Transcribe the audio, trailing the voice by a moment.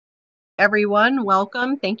everyone.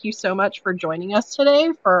 Welcome. Thank you so much for joining us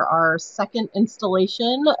today for our second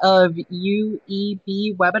installation of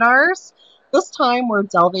UEB webinars. This time we're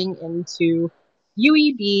delving into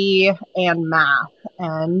UEB and math,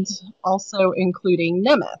 and also including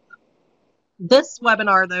Nemeth. This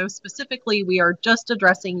webinar, though, specifically, we are just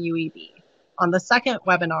addressing UEB. On the second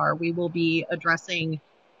webinar, we will be addressing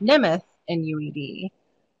Nemeth and UEB.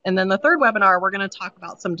 And then the third webinar, we're going to talk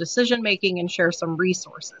about some decision making and share some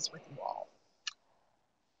resources with you all.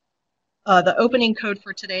 The opening code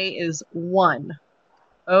for today is 1,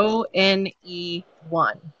 O-N-E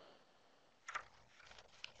 1.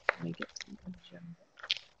 Let me get to the agenda.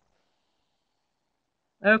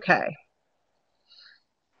 Okay.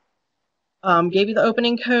 Gave you the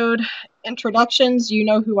opening code. Introductions, you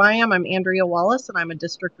know who I am. I'm Andrea Wallace, and I'm a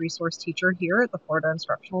district resource teacher here at the Florida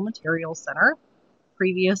Instructional Materials Center.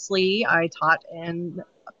 Previously, I taught in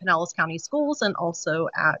Pinellas County Schools and also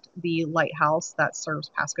at the lighthouse that serves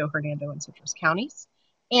Pasco, Hernando, and Citrus counties.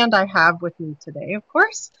 And I have with me today, of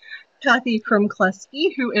course, Kathy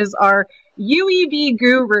Krumkleski, who is our UEB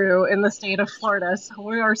guru in the state of Florida. So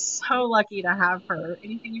we are so lucky to have her.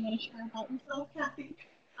 Anything you want to share about yourself, Kathy?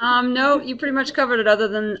 No, you pretty much covered it, other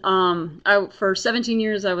than for 17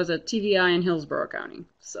 years I was a TVI in Hillsborough County,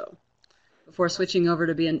 so before switching over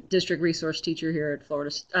to be a district resource teacher here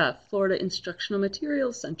at Florida Instructional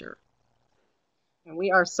Materials Center. And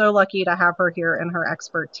we are so lucky to have her here and her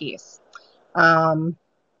expertise.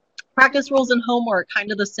 Practice rules and homework,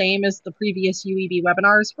 kind of the same as the previous UEB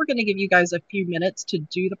webinars. We're going to give you guys a few minutes to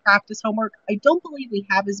do the practice homework. I don't believe we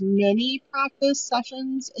have as many practice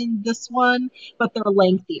sessions in this one, but they're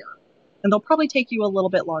lengthier. And they'll probably take you a little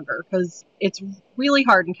bit longer because it's really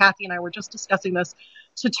hard, and Kathy and I were just discussing this,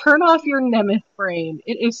 to turn off your Nemeth brain.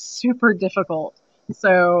 It is super difficult.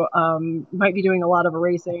 So you might be doing a lot of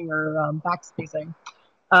erasing or backspacing.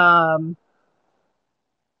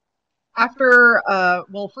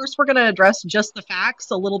 First we're going to address just the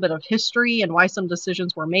facts, a little bit of history and why some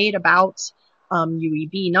decisions were made about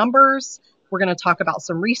UEB numbers. We're going to talk about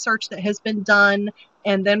some research that has been done,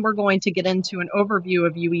 and then we're going to get into an overview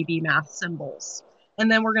of UEB math symbols.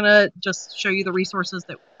 And then we're going to just show you the resources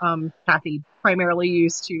that Kathy primarily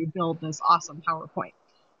used to build this awesome PowerPoint.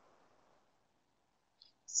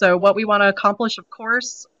 So what we want to accomplish, of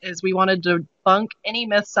course, is we want to debunk any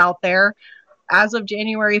myths out there. As of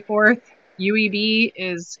January 4th, UEB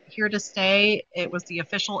is here to stay. It was the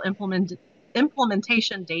official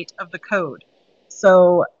implementation date of the code.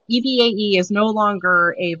 So EBAE is no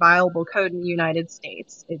longer a viable code in the United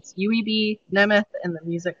States. It's UEB, Nemeth, and the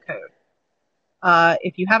Music Code.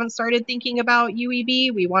 If you haven't started thinking about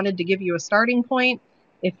UEB, we wanted to give you a starting point.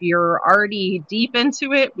 If you're already deep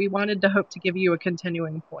into it, we wanted to hope to give you a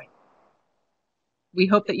continuing point. We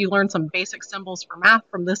hope that you learn some basic symbols for math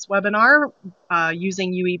from this webinar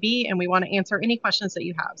using UEB, and we want to answer any questions that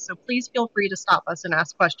you have. So please feel free to stop us and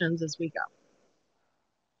ask questions as we go.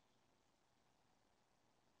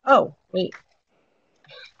 Oh, wait.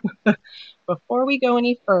 Before we go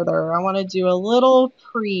any further, I want to do a little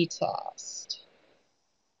pre-test.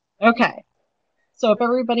 Okay, so if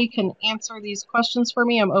everybody can answer these questions for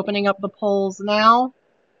me, I'm opening up the polls now.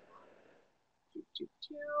 Get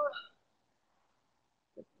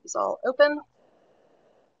these all open.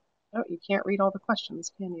 Oh, you can't read all the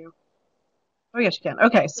questions, can you? Oh, yes, you can.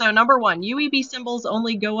 Okay, so number 1, UEB symbols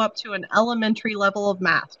only go up to an elementary level of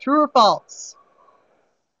math. True or false?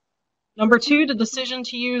 Number 2, the decision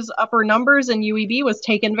to use upper numbers in UEB was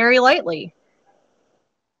taken very lightly.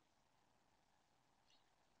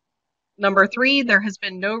 Number 3, there has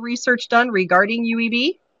been no research done regarding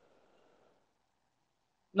UEB.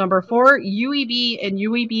 Number 4, UEB and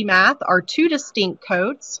UEB math are 2 distinct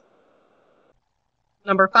codes.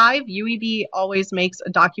 Number 5, UEB always makes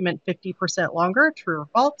a document 50% longer. True or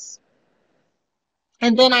false?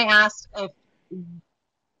 And then I asked,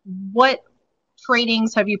 what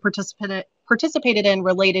trainings have you participated in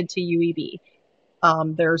related to UEB?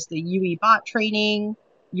 There's the UEBot training,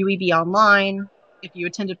 UEB Online. If you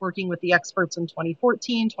attended working with the experts in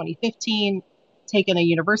 2014, 2015, taken a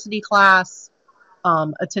university class,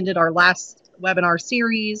 attended our last webinar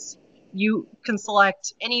series, you can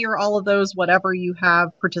select any or all of those, whatever you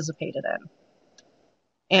have participated in.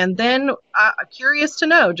 And then I'm curious to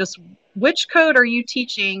know, just which code are you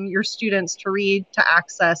teaching your students to read to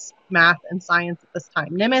access math and science at this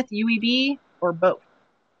time? Nemeth, UEB, or both?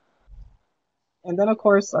 And then, of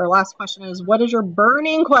course, our last question is, what is your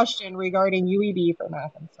burning question regarding UEB for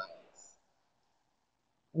math and science?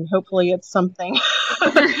 And hopefully it's something.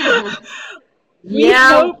 We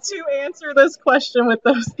hope to answer this question with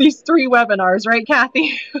these 3 webinars, right,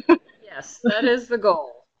 Kathy? Yes, that is the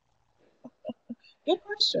goal. Good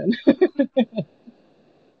question. I'm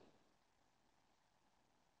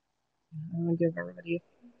going to give everybody a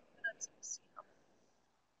few minutes to see.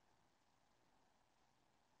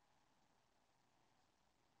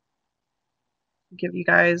 Give you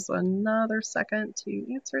guys another second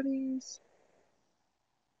to answer these.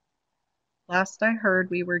 Last I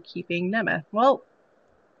heard, we were keeping Nemeth. Well,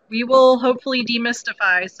 we will hopefully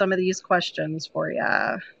demystify some of these questions for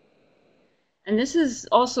you. And this is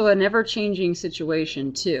also an ever-changing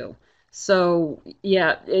situation, too. So,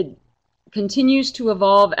 yeah, it continues to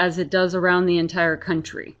evolve as it does around the entire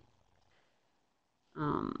country.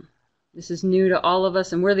 This is new to all of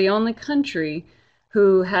us, and we're the only country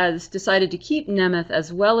who has decided to keep Nemeth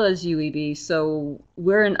as well as UEB, so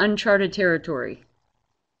we're in uncharted territory.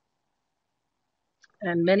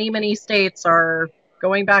 And many states are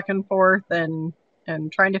going back and forth and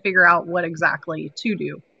trying to figure out what exactly to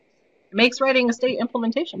do. It makes writing a state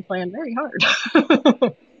implementation plan very hard.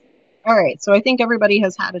 All right, so I think everybody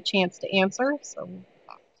has had a chance to answer, so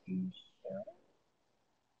back to Cheryl.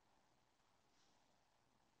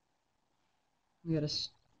 We gotta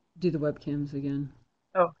do the webcams again.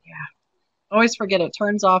 Oh, yeah. Always forget it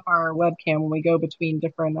turns off our webcam when we go between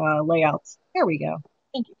different layouts. There we go.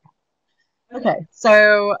 Thank you. Okay,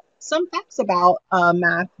 so some facts about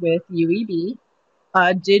math with UEB.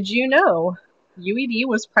 Did you know UEB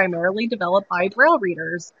was primarily developed by braille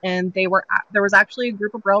readers, and there was actually a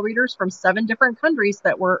group of braille readers from 7 different countries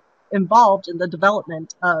that were involved in the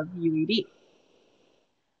development of UEB.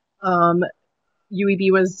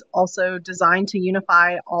 UEB was also designed to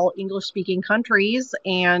unify all English-speaking countries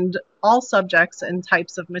and all subjects and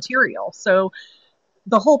types of material. So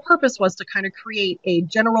the whole purpose was to kind of create a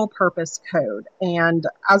general purpose code. And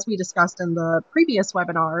as we discussed in the previous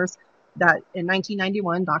webinars, that in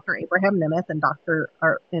 1991, Dr. Abraham Nemeth and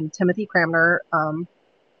Timothy Cramner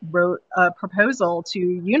wrote a proposal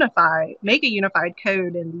to make a unified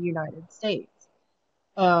code in the United States.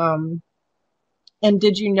 And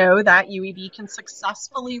did you know that UEB can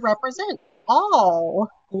successfully represent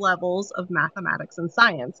all levels of mathematics and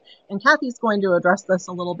science? And Kathy's going to address this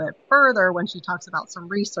a little bit further when she talks about some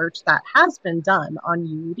research that has been done on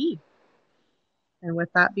UEB. And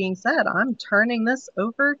with that being said, I'm turning this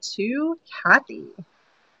over to Kathy.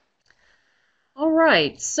 All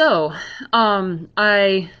right, so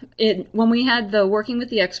when we had the Working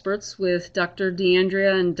with the Experts with Dr.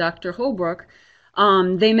 DeAndrea and Dr. Holbrook,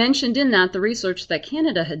 they mentioned in that the research that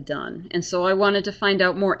Canada had done, and so I wanted to find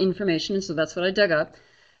out more information, and so that's what I dug up.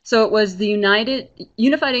 So it was the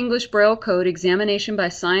Unified English Braille Code Examination by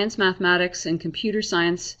Science, Mathematics, and Computer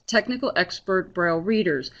Science Technical Expert Braille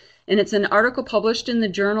Readers. And it's an article published in the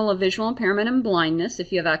Journal of Visual Impairment and Blindness.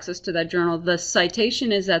 If you have access to that journal, the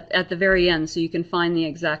citation is at the very end, so you can find the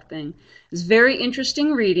exact thing. It's very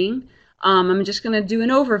interesting reading. I'm just going to do an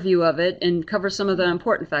overview of it and cover some of the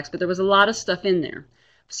important facts, but there was a lot of stuff in there.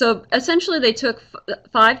 So essentially they took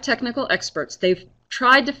 5 technical experts. They've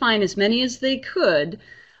tried to find as many as they could,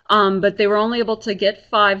 but they were only able to get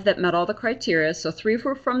 5 that met all the criteria. So 3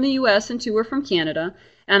 were from the US and 2 were from Canada.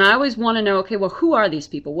 And I always want to know, okay, well, who are these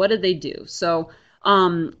people? What did they do? So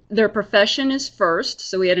their profession is first.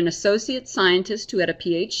 So we had an associate scientist who had a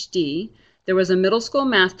PhD. There was a middle school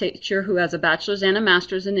math teacher who has a bachelor's and a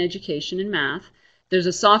master's in education in math. There's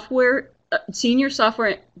a senior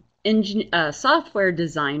software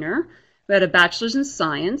designer who had a bachelor's in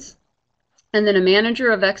science, and then a manager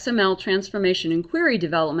of XML transformation and query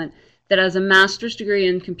development that has a master's degree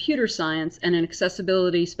in computer science and an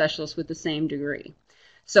accessibility specialist with the same degree.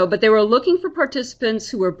 So, but they were looking for participants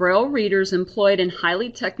who were Braille readers employed in highly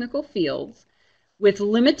technical fields with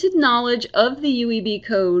limited knowledge of the UEB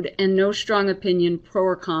code and no strong opinion, pro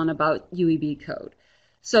or con, about UEB code.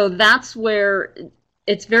 So that's where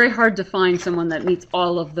it's very hard to find someone that meets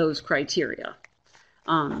all of those criteria.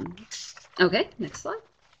 Okay, next slide.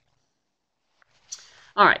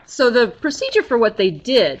 All right, so the procedure for what they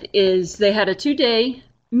did is they had a 2-day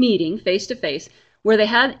meeting, face-to-face, where they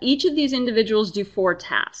had each of these individuals do 4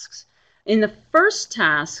 tasks. In the first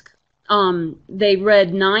task, they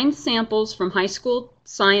read 9 samples from high school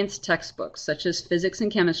science textbooks, such as physics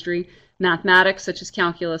and chemistry, mathematics, such as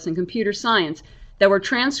calculus, and computer science, that were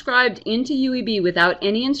transcribed into UEB without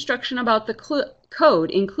any instruction about the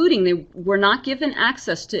code, including they were not given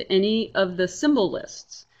access to any of the symbol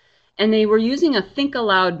lists. And they were using a think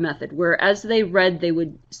aloud method, where as they read, they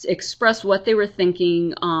would express what they were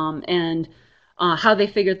thinking and how they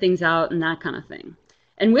figured things out and that kind of thing.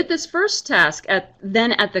 And with this first task,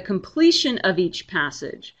 then at the completion of each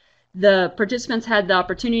passage, the participants had the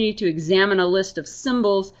opportunity to examine a list of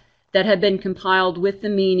symbols that had been compiled with the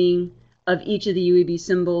meaning of each of the UEB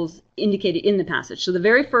symbols indicated in the passage. So the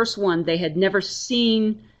very first one, they had never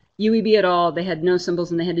seen UEB at all. They had no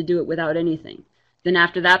symbols, and they had to do it without anything. Then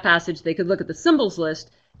after that passage, they could look at the symbols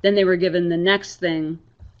list. Then they were given the next thing,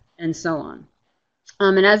 and so on.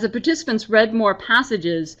 And as the participants read more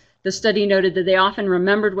passages, the study noted that they often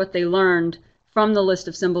remembered what they learned from the list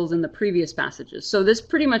of symbols in the previous passages. So this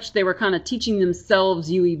pretty much, they were kind of teaching themselves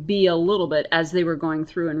UEB a little bit as they were going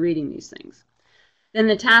through and reading these things. Then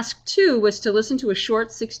the task 2 was to listen to a short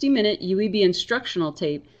 60-minute UEB instructional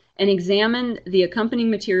tape and examine the accompanying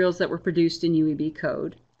materials that were produced in UEB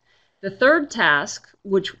code. The third task,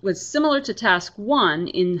 which was similar to task 1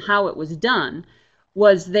 in how it was done,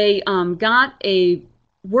 was they got a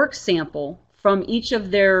work sample from each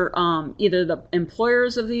of their, either the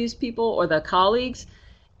employers of these people or the colleagues,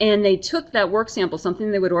 and they took that work sample,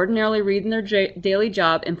 something they would ordinarily read in their daily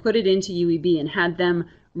job, and put it into UEB and had them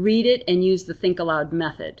read it and use the think aloud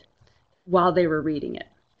method while they were reading it.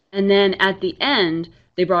 And then at the end,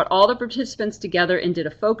 they brought all the participants together and did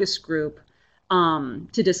a focus group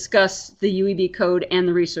to discuss the UEB code and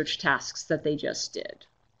the research tasks that they just did.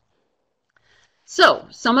 So,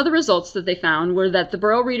 some of the results that they found were that the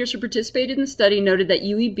Braille readers who participated in the study noted that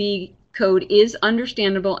UEB code is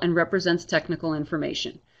understandable and represents technical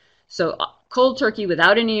information. So, cold turkey,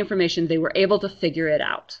 without any information, they were able to figure it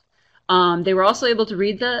out. They were also able to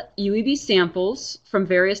read the UEB samples from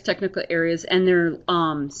various technical areas, and their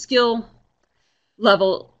skill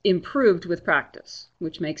level improved with practice,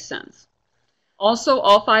 which makes sense. Also,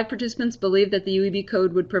 all 5 participants believed that the UEB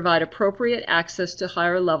code would provide appropriate access to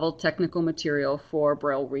higher level technical material for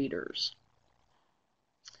Braille readers.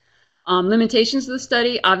 Limitations of the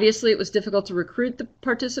study: obviously it was difficult to recruit the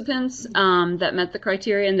participants that met the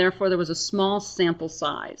criteria, and therefore there was a small sample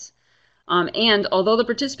size. And although the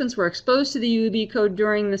participants were exposed to the UEB code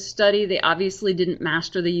during the study, they obviously didn't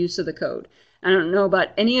master the use of the code. I don't know about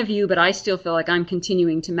any of you, but I still feel like I'm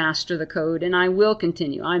continuing to master the code, and I will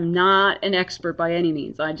continue. I'm not an expert by any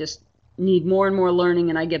means. I just need more and more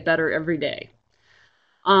learning, and I get better every day.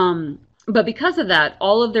 But because of that,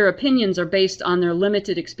 all of their opinions are based on their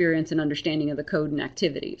limited experience and understanding of the code and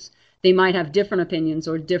activities. They might have different opinions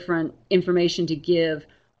or different information to give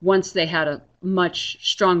once they had a much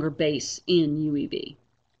stronger base in UEB.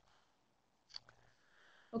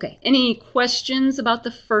 Okay, any questions about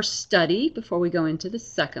the first study before we go into the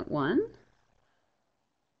second one?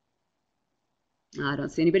 I don't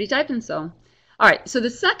see anybody typing, so. All right, so the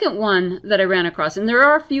second one that I ran across, and there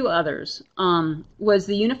are a few others, was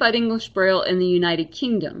the Unified English Braille in the United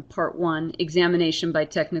Kingdom, Part 1, Examination by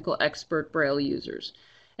Technical Expert Braille Users.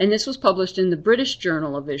 And this was published in the British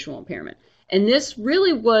Journal of Visual Impairment. And this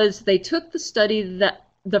really was, they took the study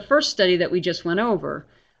the first study that we just went over,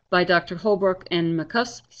 by Dr. Holbrook and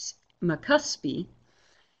McCuspy,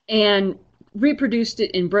 and reproduced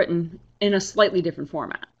it in Britain in a slightly different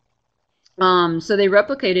format. So they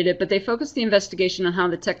replicated it, but they focused the investigation on how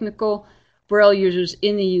the technical Braille users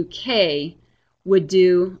in the UK would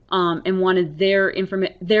do, and wanted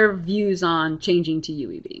their views on changing to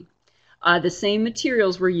UEB. The same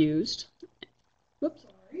materials were used. Whoops.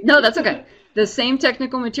 No, that's okay. The same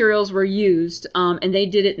technical materials were used, and they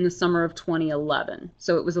did it in the summer of 2011,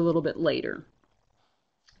 so it was a little bit later.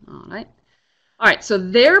 All right, so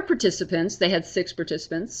their participants, they had 6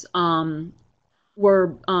 participants, were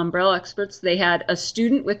Braille experts. They had a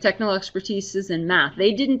student with technical expertise in math.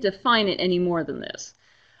 They didn't define it any more than this.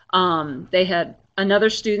 They had another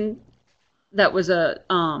student that was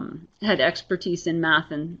had expertise in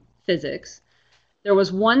math and physics. There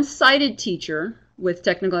was one sighted teacher with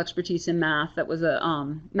technical expertise in math that was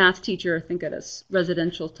a math teacher, I think, at a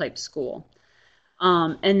residential type school.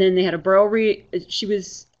 And then they had a Braille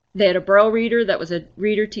they had a Braille reader that was a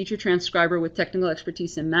reader, teacher, transcriber with technical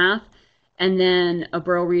expertise in math, and then a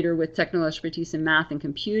Braille reader with technical expertise in math and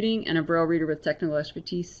computing, and a Braille reader with technical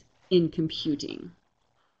expertise in computing.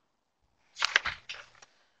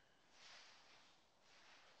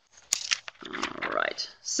 All right,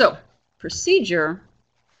 so procedure.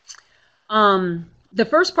 The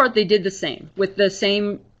first part they did the same, with the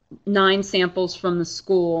same 9 samples from the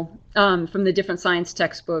school, from the different science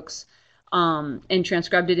textbooks, and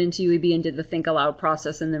transcribed it into UEB and did the think aloud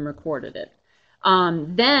process and then recorded it.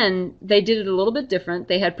 Then they did it a little bit different.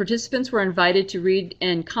 They had participants were invited to read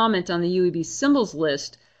and comment on the UEB symbols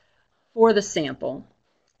list for the sample,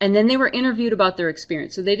 and then they were interviewed about their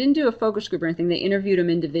experience. So they didn't do a focus group or anything, they interviewed them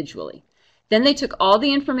individually. Then they took all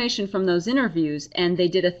the information from those interviews and they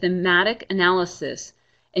did a thematic analysis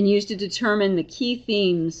and used to determine the key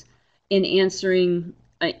themes in answering,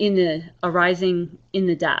 arising in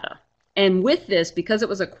the data. And with this, because it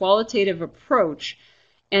was a qualitative approach,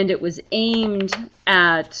 and it was aimed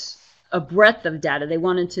at a breadth of data. They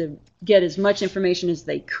wanted to get as much information as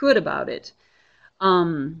they could about it.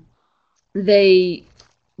 They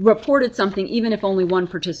reported something even if only one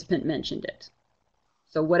participant mentioned it.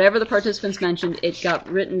 So whatever the participants mentioned, it got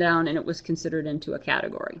written down and it was considered into a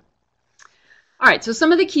category. All right, so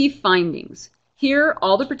some of the key findings. Here,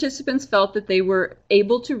 all the participants felt that they were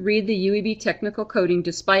able to read the UEB technical coding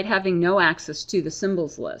despite having no access to the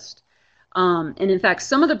symbols list. And in fact,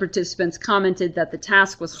 some of the participants commented that the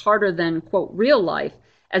task was harder than, quote, real life,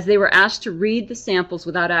 as they were asked to read the samples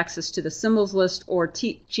without access to the symbols list or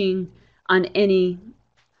teaching on any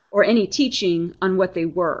teaching on what they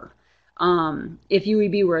were. If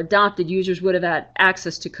UEB were adopted, users would have had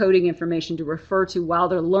access to coding information to refer to while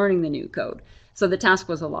they're learning the new code. So the task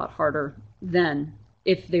was a lot harder than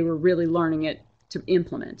if they were really learning it to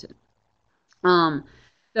implement it.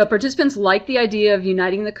 The participants liked the idea of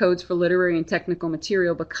uniting the codes for literary and technical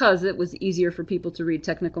material because it was easier for people to read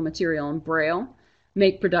technical material in Braille,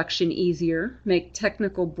 make production easier, make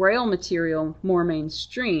technical Braille material more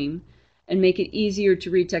mainstream, and make it easier to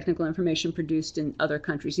read technical information produced in other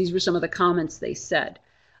countries. These were some of the comments they said.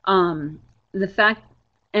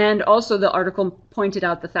 And also the article pointed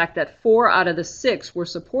out the fact that 4 out of the 6 were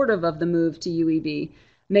supportive of the move to UEB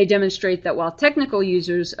may demonstrate that while technical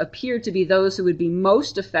users appear to be those who would be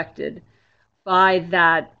most affected by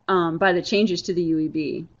the changes to the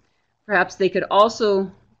UEB, perhaps they could also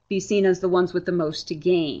be seen as the ones with the most to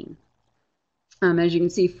gain. As you can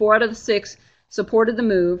see, 4 out of the 6 supported the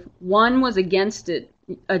move, 1 was against it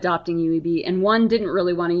adopting UEB, and 1 didn't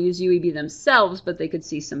really want to use UEB themselves, but they could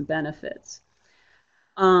see some benefits.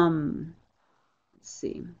 Let's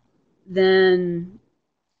see. Then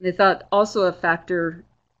they thought also a factor,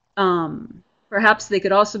 perhaps they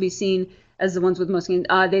could also be seen as the ones with most gain.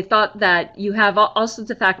 They thought that you have also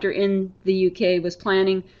to factor in the UK was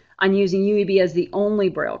planning on using UEB as the only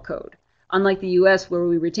Braille code, unlike the US where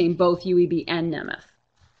we retain both UEB and Nemeth.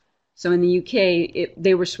 So in the UK,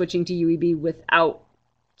 they were switching to UEB without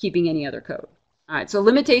keeping any other code. All right, so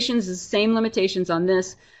limitations is the same limitations on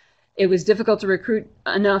this. It was difficult to recruit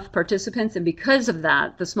enough participants, and because of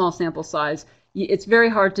that, the small sample size, it's very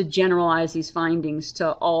hard to generalize these findings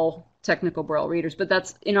to all technical Braille readers. But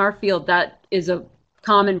that's, in our field, that is a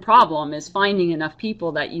common problem, is finding enough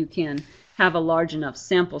people that you can have a large enough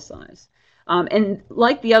sample size. And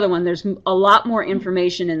like the other one, there's a lot more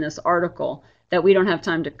information in this article that we don't have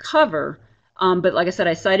time to cover. But like I said,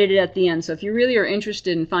 I cited it at the end. So if you really are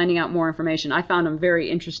interested in finding out more information, I found them very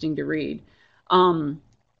interesting to read.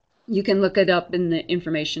 You can look it up in the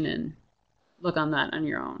information and look on that on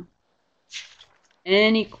your own.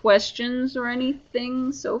 Any questions or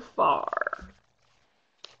anything so far?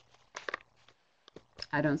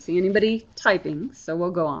 I don't see anybody typing, so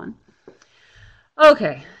we'll go on.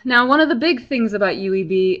 Okay, now one of the big things about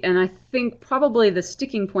UEB, and I think probably the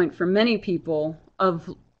sticking point for many people,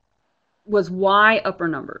 was why upper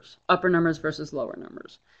numbers versus lower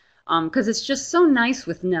numbers. Because it's just so nice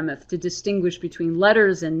with Nemeth to distinguish between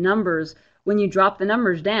letters and numbers when you drop the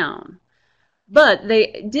numbers down. But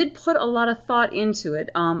they did put a lot of thought into it.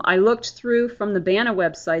 I looked through from the BANA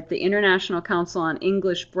website, the International Council on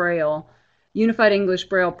English Braille, Unified English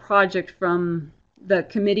Braille project from the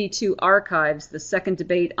Committee to Archives, the second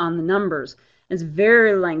debate on the numbers. It's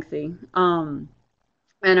very lengthy. And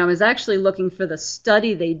I was actually looking for the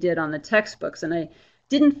study they did on the textbooks, and I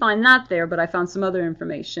didn't find that there, but I found some other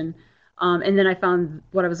information. And then I found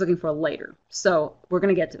what I was looking for later. So we're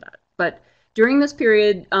going to get to that. But during this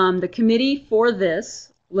period, the committee for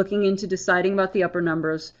this, looking into deciding about the upper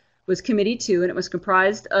numbers, was Committee 2, and it was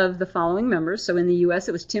comprised of the following members. So in the U.S.,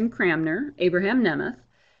 it was Tim Cramner, Abraham Nemeth,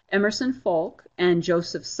 Emerson Falk, and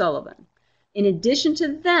Joseph Sullivan. In addition to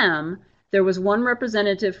them, there was one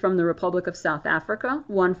representative from the Republic of South Africa,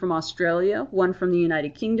 one from Australia, one from the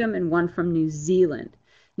United Kingdom, and one from New Zealand.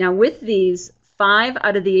 Now with these, 5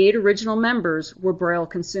 out of the 8 original members were Braille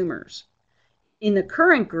consumers. In the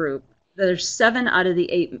current group, there's 7 out of the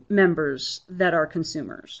 8 members that are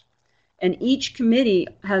consumers. And each committee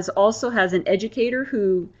also has an educator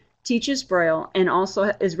who teaches Braille, and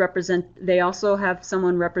also they also have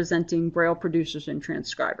someone representing Braille producers and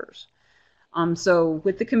transcribers. So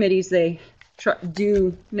with the committees, they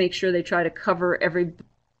do make sure they try to cover every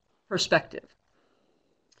perspective.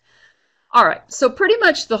 All right, so pretty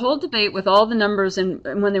much the whole debate with all the numbers,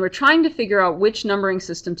 and when they were trying to figure out which numbering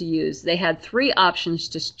system to use, they had 3 options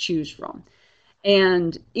to choose from.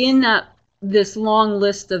 And in this long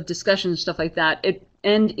list of discussions and stuff like that,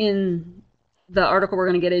 and in the article we're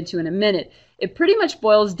going to get into in a minute, it pretty much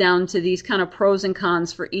boils down to these kind of pros and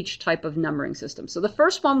cons for each type of numbering system. So the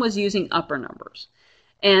first one was using upper numbers.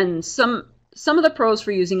 And some of the pros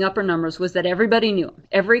for using upper numbers was that everybody knew them.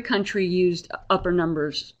 Every country used upper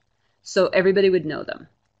numbers, so everybody would know them.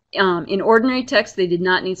 In ordinary text, they did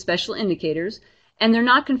not need special indicators, and they're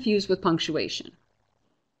not confused with punctuation.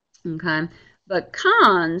 Okay, but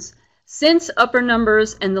cons, since upper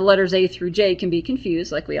numbers and the letters A through J can be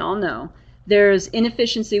confused, like we all know, there's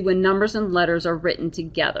inefficiency when numbers and letters are written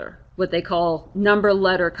together, what they call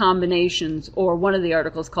number-letter combinations, or one of the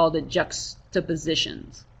articles called it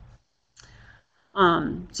juxtapositions.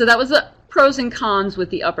 So that was the pros and cons with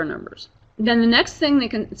the upper numbers. Then the next thing they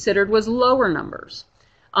considered was lower numbers.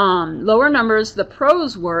 Lower numbers, the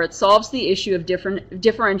pros were it solves the issue of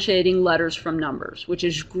differentiating letters from numbers, which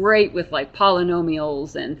is great with like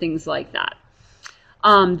polynomials and things like that.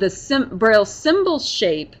 The Braille symbol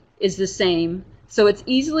shape is the same, so it's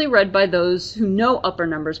easily read by those who know upper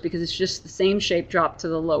numbers because it's just the same shape dropped to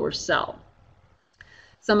the lower cell.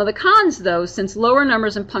 Some of the cons, though, since lower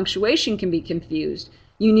numbers and punctuation can be confused,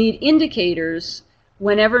 you need indicators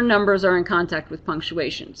whenever numbers are in contact with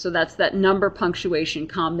punctuation. So that's that number-punctuation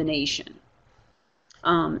combination.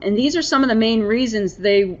 And these are some of the main reasons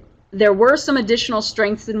there were some additional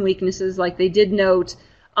strengths and weaknesses, like they did note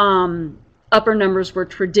upper numbers were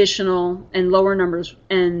traditional and lower numbers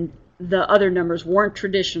and the other numbers weren't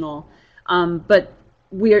traditional. But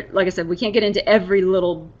like I said, we can't get into every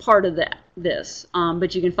little part of this,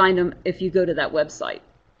 but you can find them if you go to that website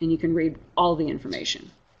and you can read all the information.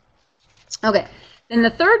 Okay. Then the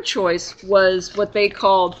third choice was what they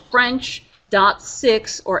called French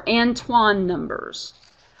 .6 or Antoine numbers.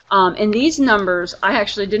 And these numbers, I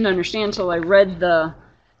actually didn't understand until I read the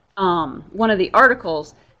one of the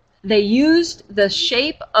articles. They used the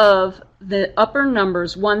shape of the upper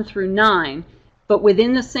numbers 1 through 9, but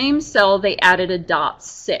within the same cell they added a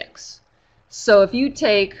 .6. So if you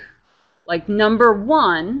take like number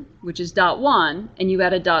 1, which is .1, and you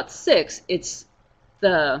add a .6, it's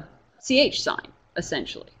the CH sign,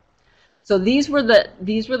 essentially. So these were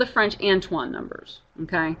the French Antoine numbers,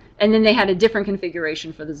 okay? And then they had a different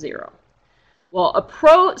configuration for the 0. Well,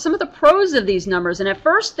 some of the pros of these numbers, and at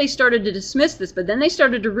first they started to dismiss this, but then they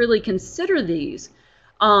started to really consider these.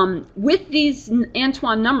 With these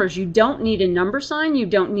Antoine numbers, you don't need a number sign, you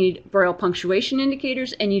don't need Braille punctuation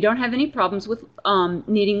indicators, and you don't have any problems with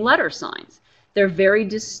needing letter signs. They're very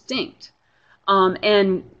distinct.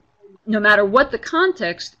 And no matter what the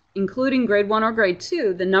context, including grade 1 or grade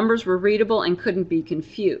 2, the numbers were readable and couldn't be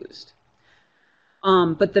confused.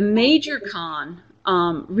 But the major con,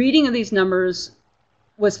 reading of these numbers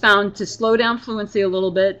was found to slow down fluency a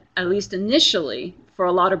little bit, at least initially, for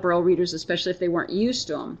a lot of Braille readers, especially if they weren't used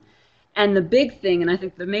to them. And the big thing, and I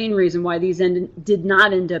think the main reason why these did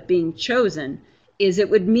not end up being chosen, is it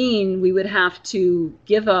would mean we would have to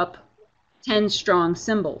give up 10 strong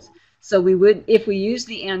symbols. So we would, if we use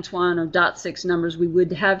the Antoine or .6 numbers, we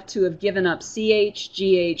would have to have given up CH,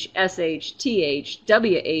 GH, SH, TH,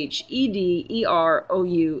 WH, ED, ER,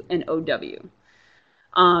 OU, and OW.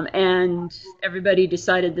 And everybody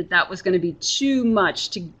decided that that was going to be too much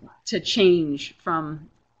to change from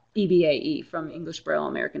EBAE, from English Braille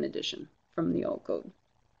American Edition, from the old code.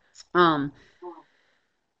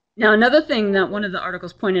 Now, another thing that one of the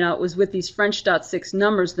articles pointed out was with these French .6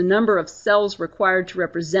 numbers, the number of cells required to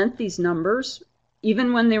represent these numbers,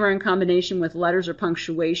 even when they were in combination with letters or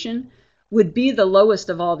punctuation, would be the lowest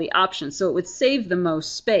of all the options. So it would save the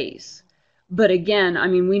most space. But again, I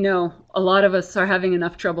mean, we know a lot of us are having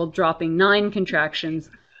enough trouble dropping 9 contractions,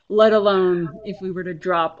 let alone if we were to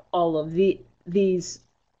drop all of these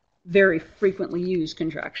very frequently used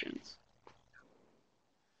contractions.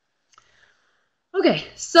 Okay,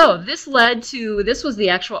 so this was the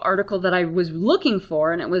actual article that I was looking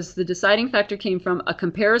for, and it was the deciding factor came from a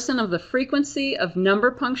comparison of the frequency of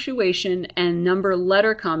number punctuation and number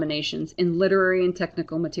letter combinations in literary and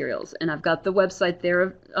technical materials. And I've got the website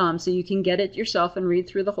there so you can get it yourself and read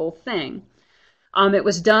through the whole thing.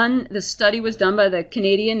 The study was done by the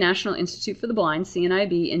Canadian National Institute for the Blind,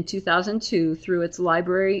 CNIB, in 2002 through its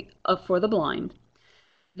Library for the Blind.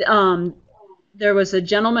 There was a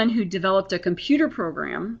gentleman who developed a computer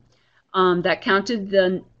program that counted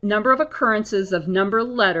the number of occurrences of number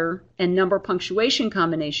letter and number punctuation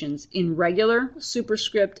combinations in regular,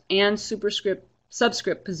 superscript, and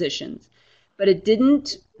subscript positions. But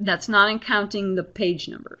that's not in counting the page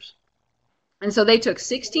numbers. And so they took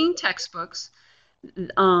 16 textbooks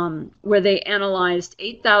where they analyzed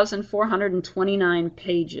 8,429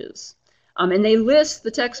 pages. And they list the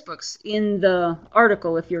textbooks in the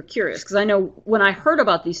article if you're curious, because I know when I heard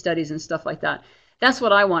about these studies and stuff like that, that's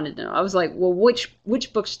what I wanted to know. I was like, well,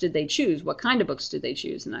 which books did they choose? What kind of books did they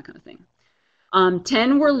choose? And that kind of thing.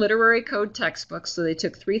 10 were literary code textbooks, so they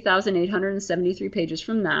took 3,873 pages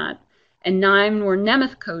from that. And 9 were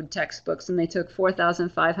Nemeth Code textbooks, and they took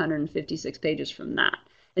 4,556 pages from that.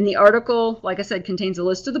 And the article, like I said, contains a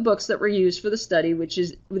list of the books that were used for the study,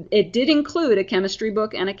 it did include a chemistry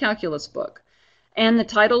book and a calculus book. And the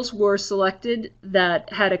titles were selected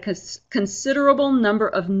that had a considerable number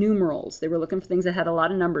of numerals. They were looking for things that had a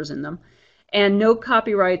lot of numbers in them. And no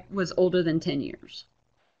copyright was older than 10 years.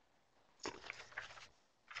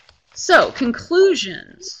 So,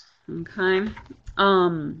 conclusions. Okay.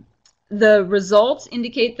 The results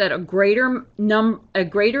indicate that a greater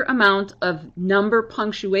amount of number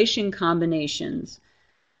punctuation combinations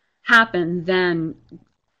happen than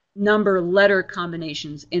number letter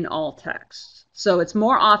combinations in all texts. So it's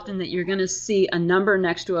more often that you're going to see a number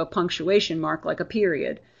next to a punctuation mark, like a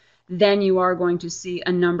period, than you are going to see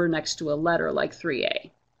a number next to a letter, like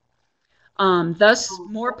 3A. Thus,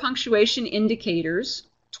 more punctuation indicators,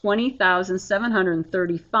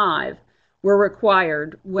 20,735, were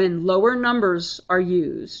required when lower numbers are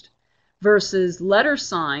used versus letter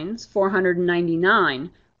signs, 499,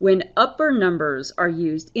 when upper numbers are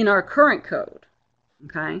used in our current code.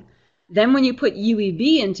 Okay? Then when you put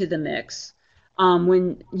UEB into the mix,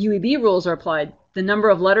 when UEB rules are applied, the number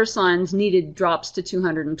of letter signs needed drops to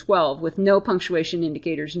 212 with no punctuation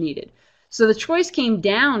indicators needed. So the choice came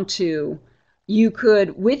down to, you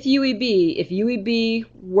could, with UEB, if UEB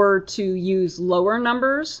were to use lower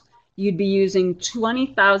numbers, you'd be using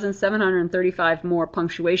 20,735 more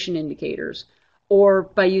punctuation indicators. Or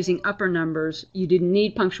by using upper numbers, you didn't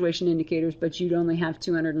need punctuation indicators, but you'd only have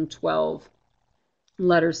 212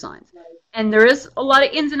 letter signs. And there is a lot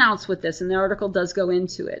of ins and outs with this, and the article does go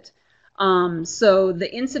into it. So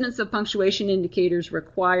the incidence of punctuation indicators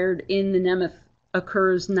required in the Nemeth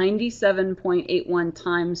occurs 97.81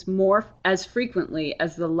 times more as frequently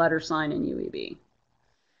as the letter sign in UEB.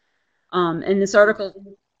 And this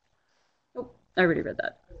article... I already read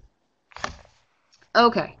that.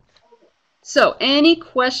 Okay. So any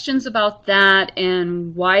questions about that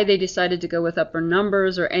and why they decided to go with upper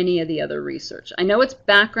numbers or any of the other research? I know it's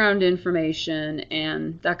background information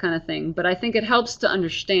and that kind of thing, but I think it helps to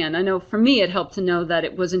understand. I know for me it helped to know that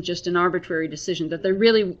it wasn't just an arbitrary decision, that they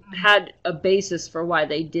really had a basis for why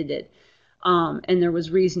they did it, and there was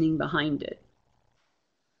reasoning behind it.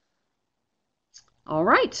 All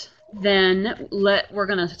right. Then we're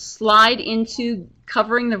going to slide into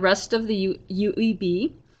covering the rest of the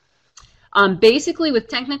UEB. Basically with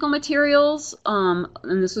technical materials,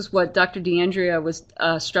 and this is what Dr. DeAndrea was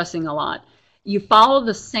stressing a lot, you follow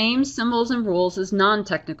the same symbols and rules as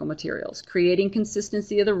non-technical materials, creating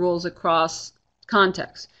consistency of the rules across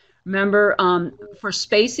contexts. Remember, for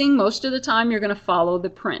spacing, most of the time you're going to follow the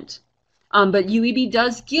print. But UEB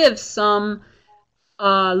does give some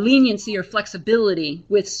leniency or flexibility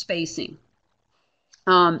with spacing.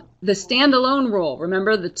 The standalone rule,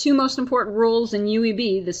 remember the two most important rules in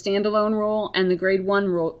UEB, the standalone rule and the grade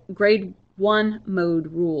 1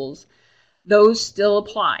 mode rules, those still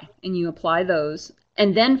apply, and you apply those.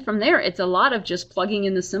 And then from there, it's a lot of just plugging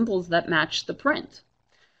in the symbols that match the print.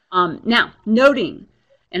 Now, noting,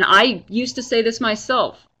 and I used to say this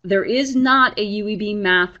myself, there is not a UEB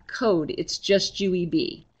math code, it's just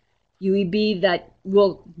UEB. UEB that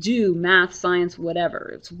will do math, science,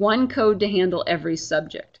 whatever. It's one code to handle every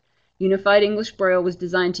subject. Unified English Braille was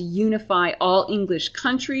designed to unify all English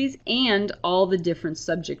countries and all the different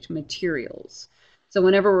subject materials. So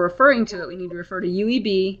whenever we're referring to it, we need to refer to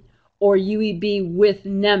UEB or UEB with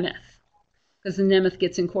Nemeth, because the Nemeth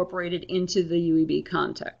gets incorporated into the UEB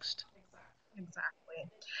context. Exactly.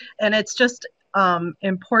 And it's just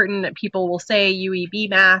important that people will say UEB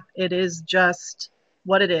math. It is just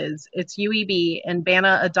what it is. It's UEB, and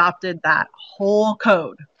BANA adopted that whole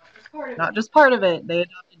code. Not just part of it. They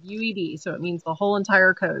adopted UEB, so it means the whole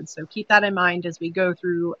entire code. So keep that in mind as we go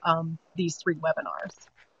through these 3 webinars.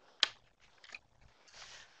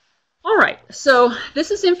 All right, so this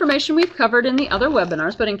is information we've covered in the other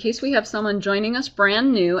webinars, but in case we have someone joining us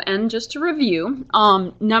brand new, and just to review,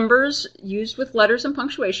 numbers used with letters and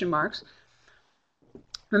punctuation marks.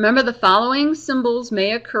 Remember, the following symbols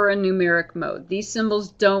may occur in numeric mode. These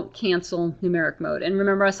symbols don't cancel numeric mode. And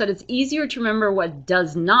remember, I said it's easier to remember what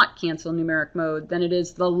does not cancel numeric mode than it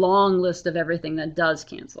is the long list of everything that does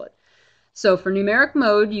cancel it. So for numeric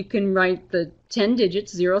mode, you can write the 10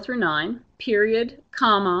 digits, 0 through 9, period,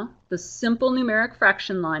 comma, the simple numeric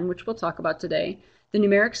fraction line, which we'll talk about today, the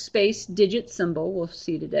numeric space digit symbol we'll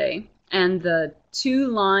see today, and the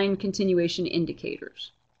 2-line continuation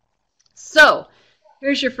indicators. So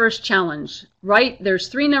here's your first challenge. There's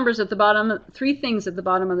 3 numbers at the bottom, 3 things at the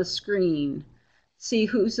bottom of the screen. see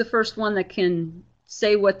who's the first one that can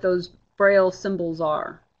say what those braille symbols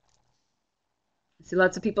are. I see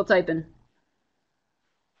lots of people typing.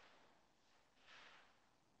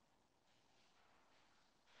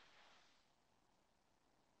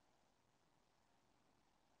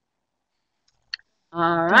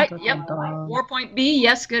 All right, yep. 4.B,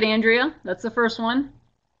 yes, good, Andrea. That's the first one.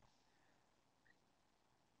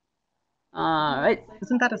 All right.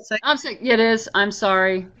 Isn't that a 6? I'm sick. It is. I'm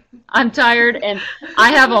sorry. I'm tired, and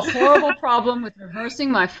I have a horrible problem with reversing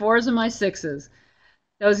my 4s and my 6s.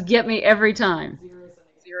 Those get me every time.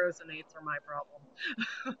 Zeros and 8s are my problem.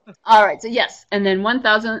 All right, so yes, and then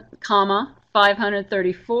 1,000,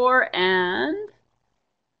 534, and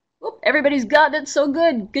whoop, everybody's got it. So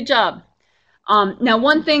good. Good job. Now,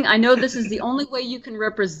 one thing, I know this is the only way you can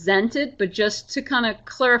represent it, but just to kind of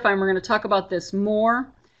clarify, and we're going to talk about this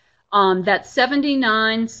more, that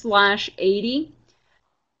 79/80,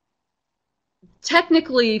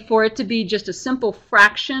 technically, for it to be just a simple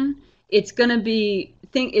fraction, it's going to be,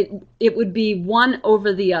 it would be one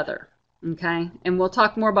over the other, okay? And we'll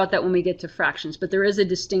talk more about that when we get to fractions, but there is a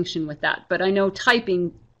distinction with that. But I know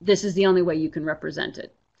typing, this is the only way you can represent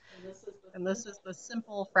it. And this is the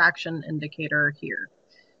simple fraction indicator here.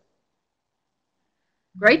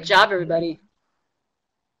 Great job, everybody.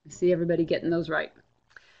 I see everybody getting those right.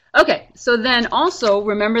 Okay, so then also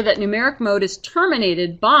remember that numeric mode is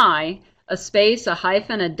terminated by a space, a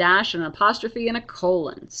hyphen, a dash, an apostrophe, and a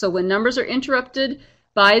colon. So when numbers are interrupted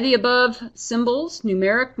by the above symbols,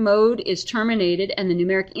 numeric mode is terminated, and the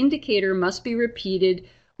numeric indicator must be repeated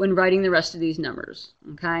when writing the rest of these numbers,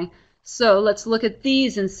 okay? So let's look at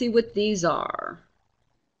these and see what these are.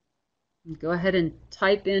 Go ahead and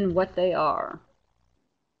type in what they are.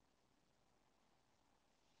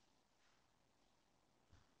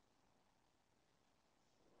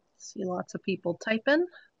 See lots of people typing.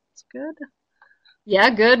 It's good. Yeah,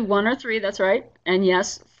 good. 1 or 3, that's right. And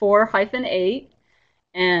yes, 4-8.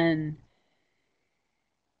 And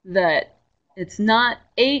that it's not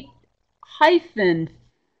 8-15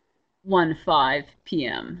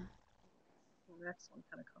 p.m. The next one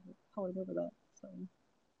kind of colored over that. So.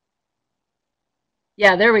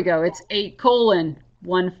 Yeah, there we go. It's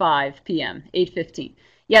 8:15 p.m. 8:15.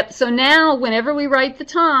 Yep. So now, whenever we write the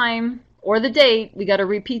time or the date, we got to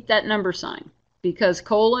repeat that number sign because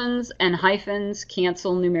colons and hyphens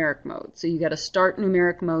cancel numeric mode. So you got to start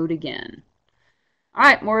numeric mode again. All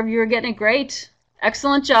right, more of you are getting it. Great.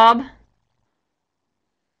 Excellent job.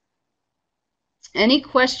 Any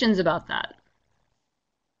questions about that?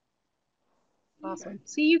 Awesome.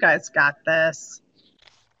 See, you guys got this.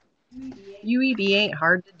 UEB ain't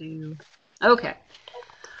hard to do. Okay.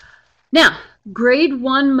 Now, grade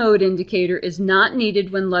 1 mode indicator is not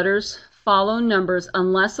needed when letters follow numbers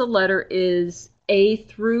unless a letter is A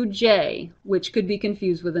through J, which could be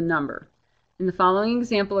confused with a number. In the following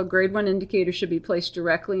example, a grade 1 indicator should be placed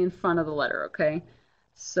directly in front of the letter, okay?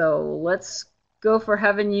 So let's go for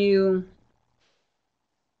having you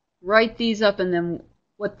write these up and then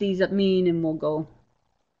what these mean, and we'll go.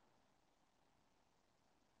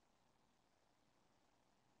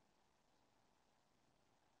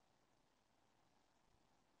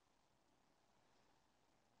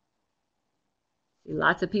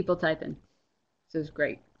 Lots of people typing. This is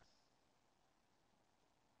great.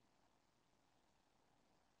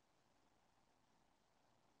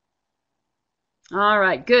 All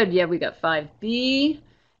right, good. Yeah, we got 5B,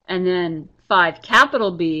 and then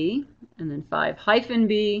 5B, and then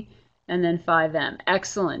 5-B, and then 5M.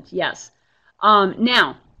 Excellent. Yes.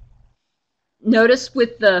 Now, notice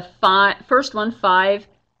with the first one, 5,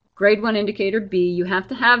 grade 1 indicator B, you have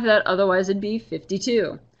to have that, otherwise it'd be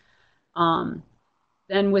 52.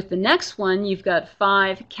 Then with the next one, you've got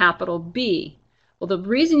 5B. Well, the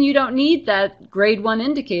reason you don't need that grade 1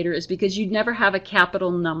 indicator is because you'd never have a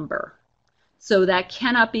capital number. So that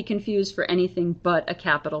cannot be confused for anything but a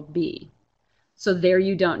capital B. So there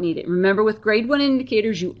you don't need it. Remember, with grade 1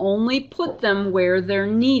 indicators, you only put them where they're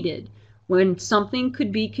needed, when something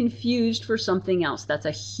could be confused for something else. That's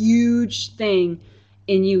a huge thing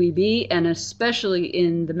in UEB, and especially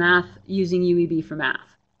in the math, using UEB for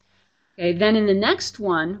math. Okay, then in the next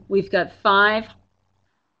one, we've got 5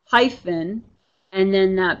 hyphen, and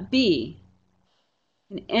then that B.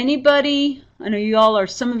 And anybody, I know you all are,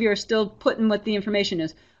 some of you are still putting what the information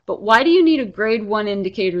is, but why do you need a grade 1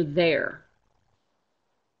 indicator there?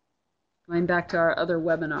 Going back to our other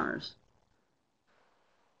webinars.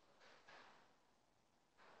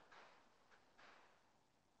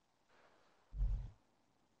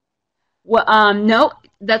 Well, no,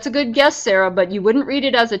 that's a good guess, Sarah, but you wouldn't read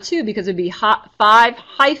it as a 2 because it would be 5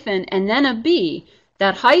 hyphen and then a B.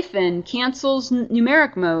 that hyphen cancels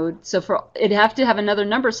numeric mode, so it'd have to have another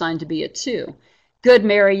number sign to be a 2. Good,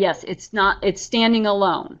 Mary, yes, it's standing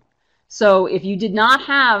alone. So if you did not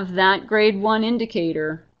have that grade 1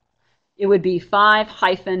 indicator, it would be 5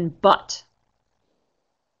 hyphen but.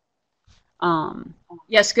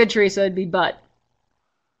 Yes, good, Teresa, it'd be but.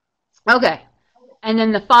 Okay, and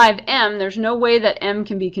then the 5M, there's no way that M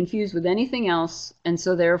can be confused with anything else, and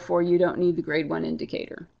so therefore you don't need the grade 1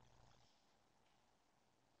 indicator.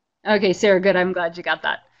 Okay, Sarah, good, I'm glad you got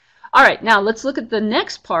that. All right, now let's look at the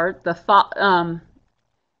next part, the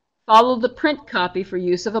follow the print copy for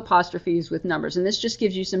use of apostrophes with numbers. And this just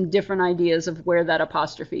gives you some different ideas of where that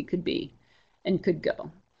apostrophe could be and could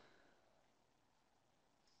go.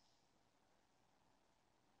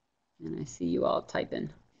 And I see you all type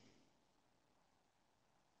in.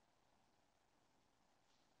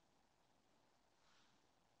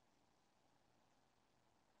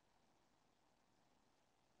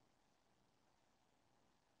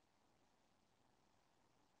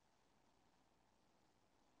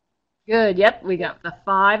 Good, yep, we got the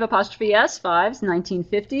 5 apostrophe S, 5s,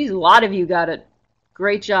 1950s. A lot of you got it.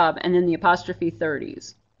 Great job. And then the apostrophe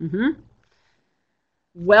 30s.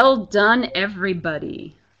 Well done,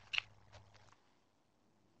 everybody.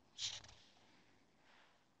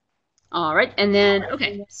 All right, and then,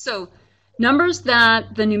 okay, so numbers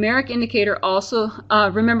that the numeric indicator also,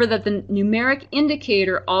 remember that the numeric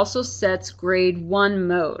indicator also sets grade 1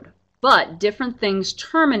 mode, but different things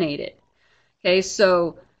terminate it. Okay,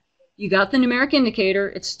 so you got the numeric indicator.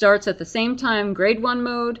 It starts at the same time grade 1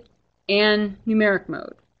 mode and numeric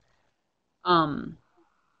mode.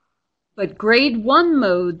 But grade 1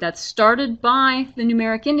 mode that's started by the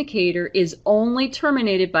numeric indicator is only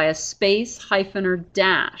terminated by a space, hyphen, or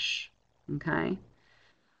dash. Okay?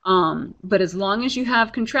 But as long as you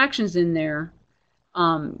have contractions in there,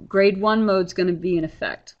 grade 1 mode's going to be in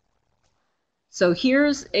effect. So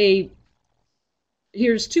here's 2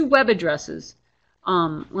 web addresses.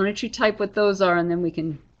 Why don't you type what those are, and then we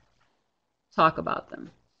can talk about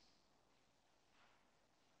them.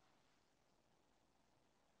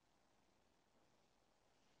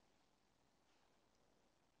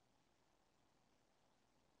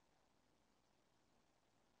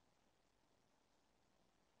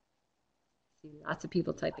 See, lots of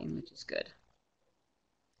people typing, which is good.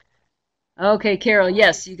 Okay, Carol,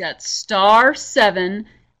 yes, you got *7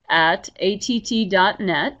 at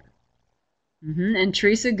att.net. And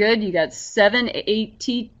Teresa, good, you got 7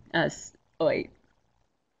 star,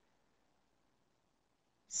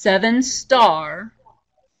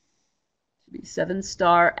 should be 7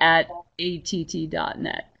 star at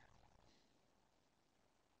att.net.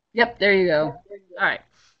 Yep, there you go. All right.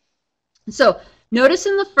 So notice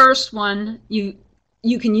in the first one, you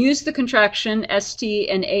can use the contraction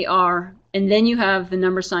ST and AR, and then you have the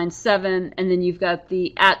number sign 7, and then you've got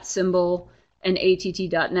the @ symbol and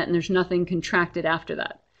att.net, and there's nothing contracted after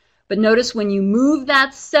that. But notice when you move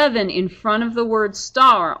that 7 in front of the word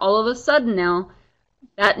star, all of a sudden now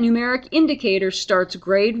that numeric indicator starts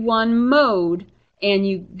grade 1 mode,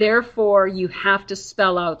 and therefore you have to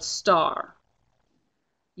spell out star.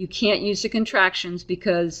 You can't use the contractions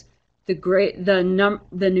because the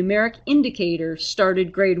numeric indicator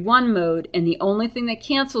started grade 1 mode, and the only thing that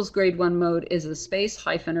cancels grade 1 mode is the space,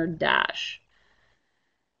 hyphen, or dash.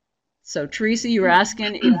 So, Teresa, you were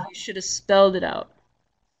asking if you should have spelled it out.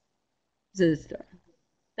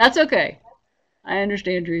 That's okay. I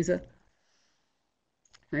understand, Teresa.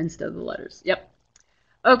 Instead of the letters. Yep.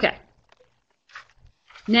 Okay.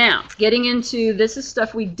 Now, getting into, this is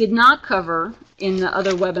stuff we did not cover in the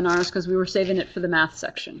other webinars because we were saving it for the math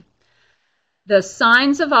section. The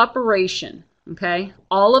signs of operation, okay?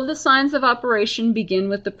 All of the signs of operation begin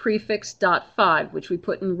with the prefix .5, which we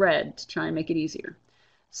put in red to try and make it easier.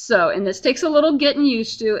 So, and this takes a little getting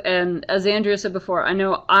used to, and as Andrea said before, I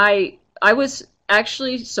know I was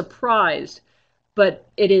actually surprised, but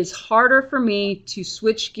it is harder for me to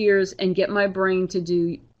switch gears and get my brain to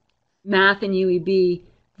do math in UEB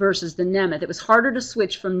versus the Nemeth. It was harder to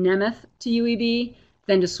switch from Nemeth to UEB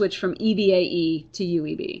than to switch from EBAE to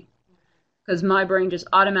UEB, because my brain just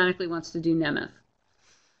automatically wants to do Nemeth.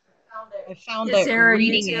 I found that Sarah,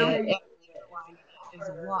 reading it is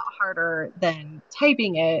a lot harder than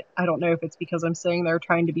typing it. I don't know if it's because I'm sitting there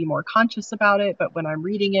trying to be more conscious about it, but when I'm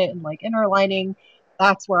reading it and like interlining,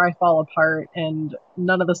 that's where I fall apart and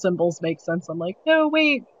none of the symbols make sense. I'm like, no,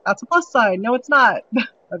 wait, that's a plus sign. No, it's not.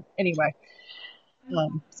 But anyway,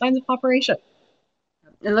 signs of operation.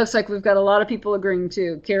 It looks like we've got a lot of people agreeing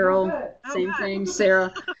too. Carol, same thing.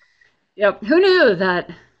 Sarah. Yep. Who knew that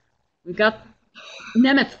we got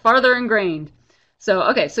Nemeth farther ingrained? So,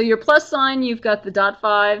 okay, so your plus sign, you've got the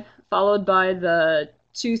 .5 followed by the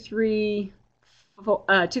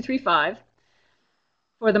 235.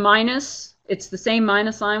 For the minus, it's the same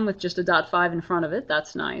minus sign with just a .5 in front of it.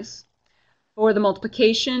 That's nice. For the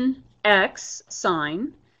multiplication x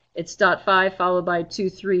sign, it's .5 followed by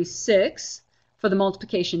 236. For the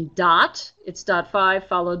multiplication dot, it's .5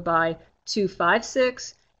 followed by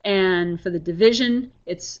 256. And for the division,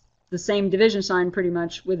 it's the same division sign pretty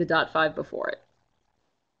much with a .5 before it.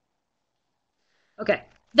 Okay,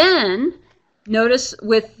 then notice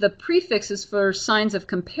with the prefixes for signs of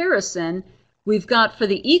comparison, we've got for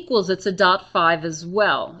the equals, it's a .5 as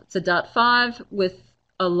well. It's a .5 with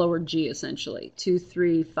a lower g, essentially, 2,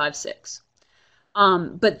 3, 5, 6.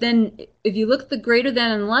 But then if you look at the greater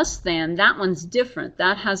than and less than, that one's different.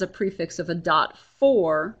 That has a prefix of a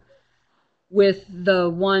 .4 with the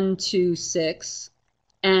 1, 2, 6,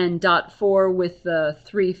 and .4 with the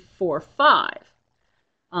 3, 4, 5.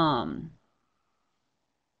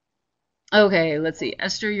 Okay, let's see.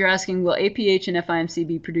 Esther, you're asking, will APH and FIMC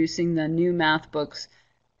be producing the new math books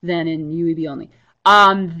then in UEB only?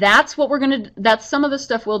 That's what we're going to, that's some of the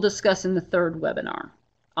stuff we'll discuss in the third webinar.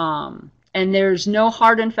 And there's no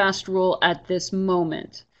hard and fast rule at this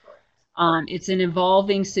moment. It's an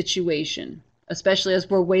evolving situation, especially as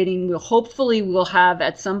we're waiting. Hopefully we'll have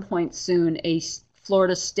at some point soon a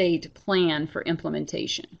Florida state plan for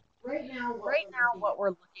implementation. Right now what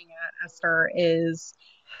we're looking at, Esther, is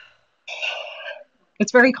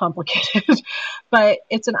it's very complicated, but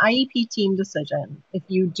it's an IEP team decision. If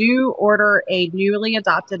you do order a newly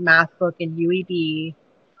adopted math book in UEB,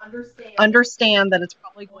 understand that it's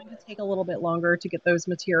probably going to take a little bit longer to get those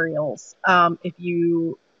materials. If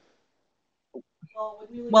you,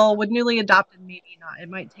 well, with newly adopted, maybe not. It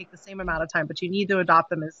might take the same amount of time, but you need to adopt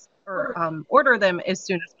them order them as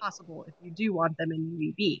soon as possible if you do want them in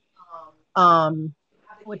UEB.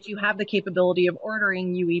 Which you have the capability of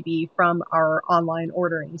ordering UEB from our online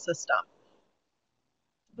ordering system.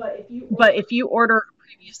 But if you order a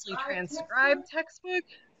previously transcribed textbook,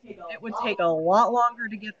 it would take a lot longer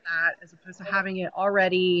to get that as opposed to having it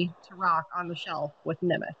already to rock on the shelf with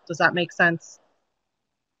Nemeth. Does that make sense?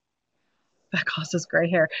 That causes gray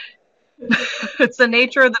hair. It's the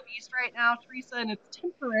nature of the beast right now, Teresa, and it's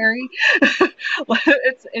temporary.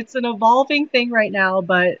 It's an evolving thing right now,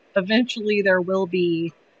 but eventually there will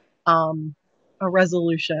be a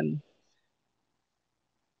resolution.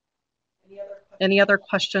 Any other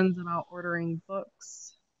questions about ordering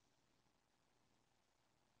books?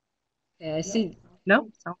 Okay, I see. No?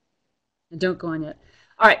 So. Don't go on yet.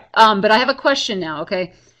 All right, but I have a question now,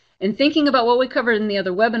 okay? And thinking about what we covered in the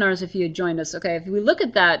other webinars, if you had joined us, okay, if we look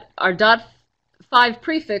at that, our .5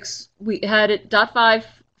 prefix, we had it .5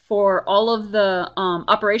 for all of the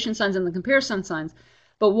operation signs and the comparison signs.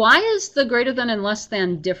 But why is the greater than and less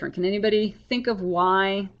than different? Can anybody think of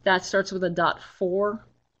why that starts with a .4?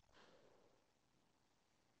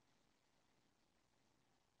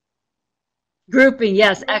 Grouping,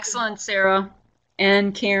 yes, excellent, Sarah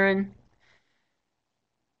and Karen.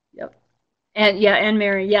 Yep. And yeah, and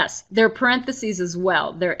Mary, yes. They're parentheses as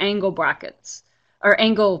well. They're angle brackets, or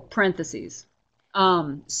angle parentheses.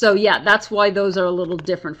 So yeah, that's why those are a little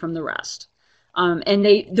different from the rest. And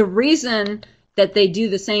the reason that they do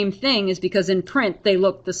the same thing is because in print they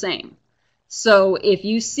look the same. So if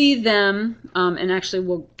you see them, and actually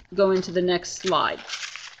we'll go into the next slide,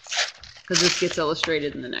 because this gets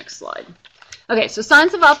illustrated in the next slide. Okay, so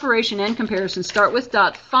signs of operation and comparison start with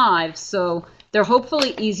 .5, so they're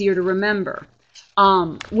hopefully easier to remember,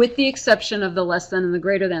 with the exception of the less than and the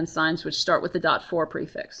greater than signs, which start with the .4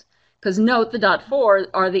 prefix. Because note, the .4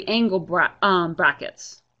 are the angle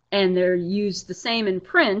brackets, and they're used the same in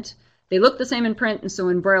print. They look the same in print, and so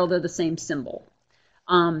in Braille they're the same symbol.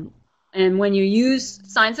 And when you use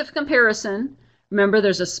signs of comparison, remember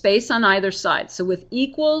there's a space on either side. So with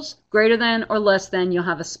equals, greater than, or less than, you'll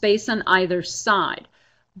have a space on either side.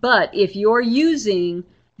 But if you're using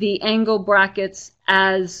the angle brackets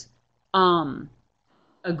as a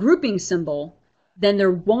grouping symbol, then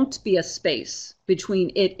there won't be a space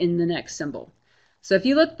between it and the next symbol. So if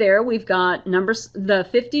you look there, we've got numbers, the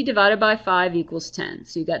 50 divided by 5 equals 10.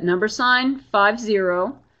 So you've got number sign, 50,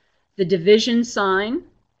 the division sign,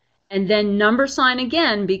 and then number sign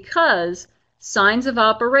again, because signs of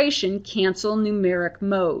operation cancel numeric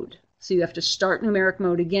mode. So you have to start numeric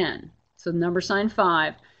mode again. So number sign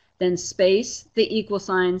 5, then space, the equal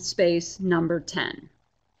sign, space, number 10.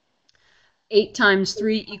 8 times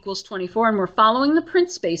 3 equals 24, and we're following the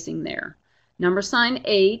print spacing there. Number sign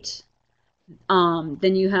 8,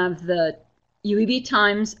 then you have the UEB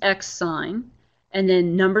times X sign, And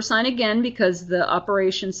then number sign again, because the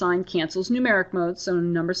operation sign cancels numeric mode. So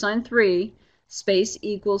number sign 3, space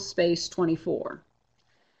equals space 24.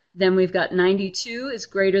 Then we've got 92 is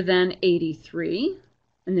greater than 83,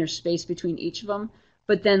 and there's space between each of them.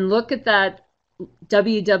 But then look at that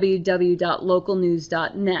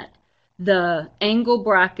www.localnews.net. The angle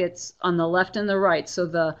brackets on the left and the right, so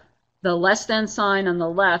the less than sign on the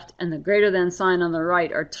left and the greater than sign on the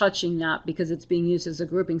right are touching that because it's being used as a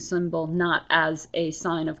grouping symbol, not as a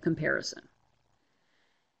sign of comparison.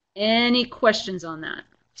 Any questions on that?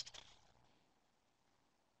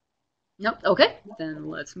 Nope. Okay, then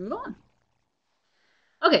let's move on.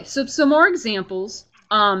 Okay, so some more examples.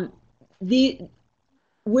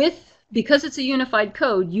 Because it's a unified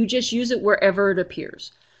code, you just use it wherever it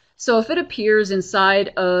appears. So if it appears inside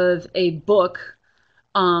of a book,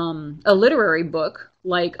 a literary book,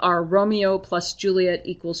 like our Romeo plus Juliet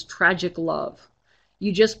equals tragic love,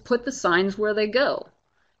 you just put the signs where they go.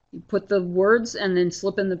 You put the words and then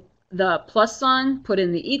slip in the plus sign, put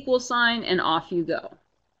in the equal sign, and off you go.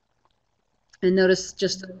 And notice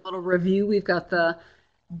just a little review, we've got the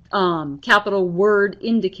capital word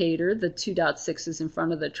indicator, the 2.6s in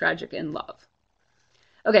front of the tragic and love.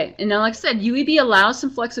 Okay, and now like I said, UEB allows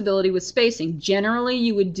some flexibility with spacing. Generally,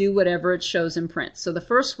 you would do whatever it shows in print. So the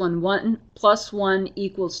first one, 1 plus 1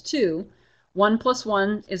 equals 2. 1 plus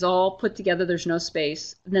 1 is all put together, there's no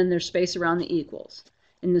space. And then there's space around the equals.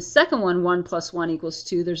 In the second one, 1 plus 1 equals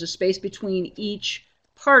 2, there's a space between each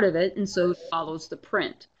part of it, and so it follows the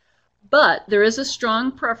print. But there is a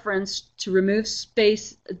strong preference to remove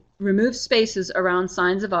spaces around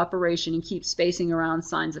signs of operation and keep spacing around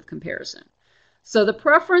signs of comparison. So the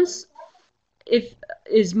preference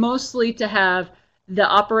is mostly to have the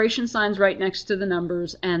operation signs right next to the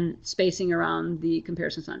numbers and spacing around the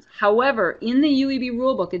comparison signs. However, in the UEB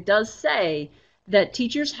rulebook, it does say that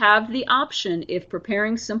teachers have the option, if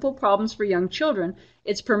preparing simple problems for young children,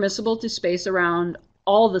 it's permissible to space around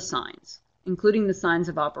all the signs, including the signs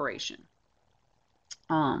of operation.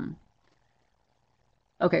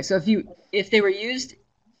 Okay, so if they were used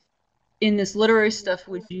in this literary stuff,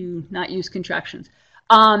 would you not use contractions?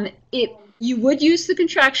 You would use the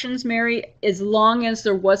contractions, Mary, as long as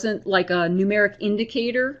there wasn't like a numeric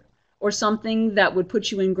indicator or something that would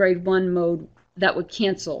put you in grade 1 mode that would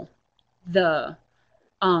cancel that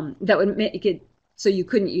would make it so you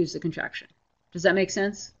couldn't use the contraction. Does that make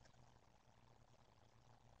sense?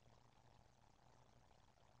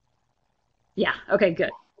 Yeah, okay,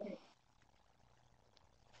 good.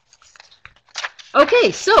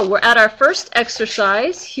 Okay, so we're at our first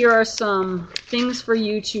exercise. Here are some things for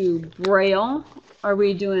you to braille. Are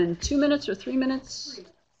we doing 2 minutes or 3 minutes?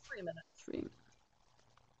 3 minutes. 3.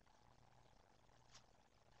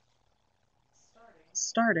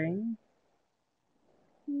 Starting.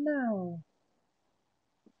 No.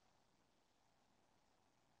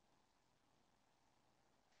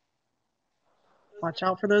 Watch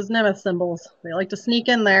out for those Nemeth symbols. They like to sneak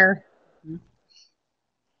in there.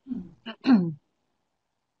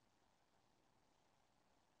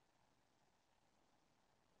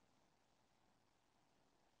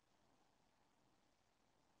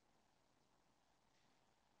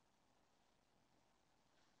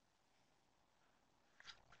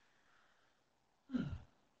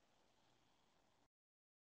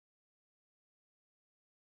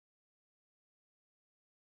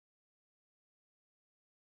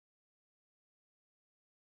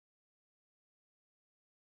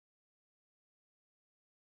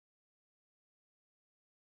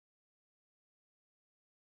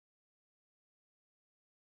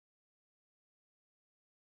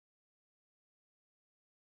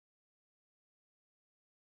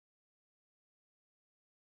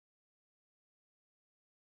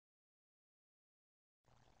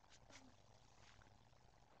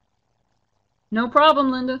 No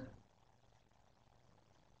problem, Linda.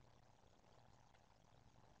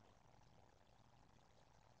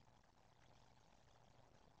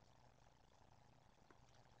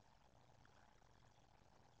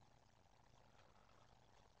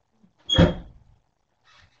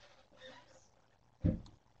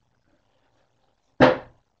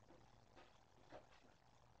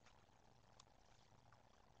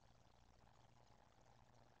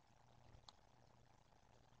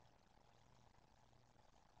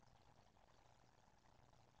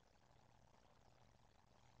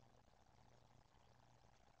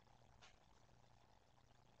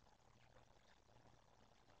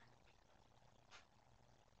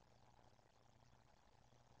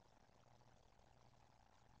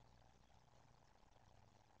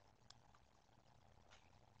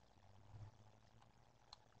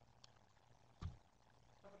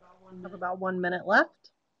 Have about 1 minute left.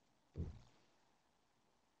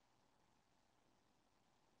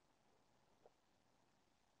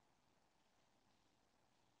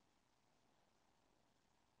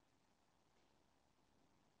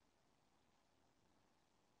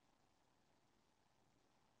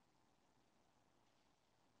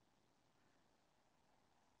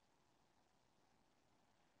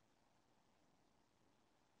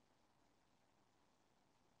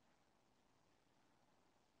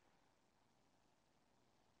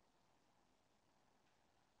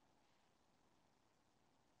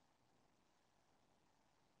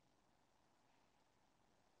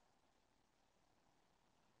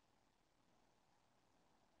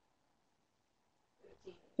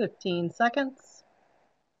 Fifteen seconds.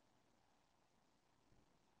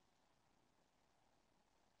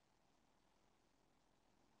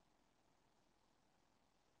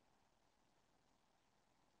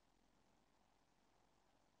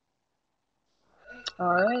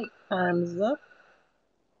 All right, time's up.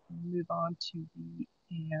 Move on to the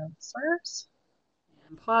answers.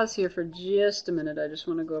 Pause here for just a minute. I just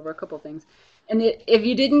want to go over a couple things. And if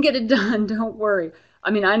you didn't get it done, don't worry. I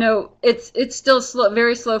mean, I know it's still slow,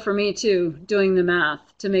 very slow for me too, doing the math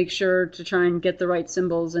to make sure to try and get the right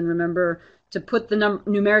symbols and remember to put the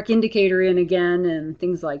numeric indicator in again and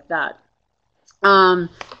things like that.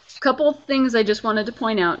 Couple of things I just wanted to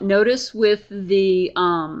point out. Notice with the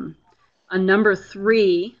a number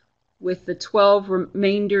 3 with the 12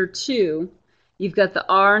 remainder 2, you've got the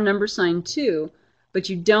R number sign 2. But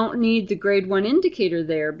you don't need the grade 1 indicator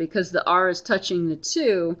there because the R is touching the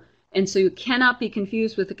 2, and so you cannot be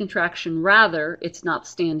confused with the contraction. Rather, it's not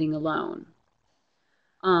standing alone.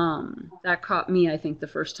 That caught me, I think, the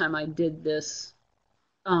first time I did this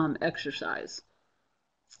exercise.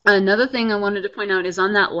 Another thing I wanted to point out is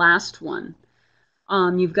on that last one,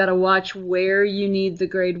 you've got to watch where you need the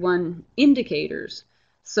grade 1 indicators.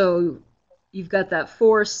 So you've got that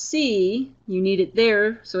 4C, you need it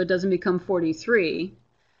there so it doesn't become 43,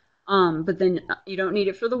 but then you don't need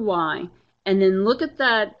it for the Y. And then look at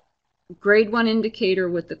that grade 1 indicator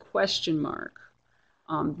with the question mark.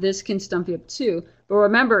 This can stump you up too. But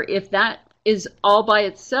remember, if that is all by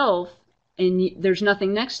itself and there's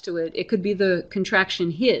nothing next to it, it could be the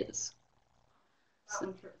contraction his.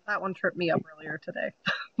 That one tripped me up earlier today.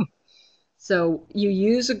 So you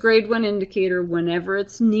use a grade 1 indicator whenever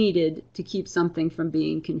it's needed to keep something from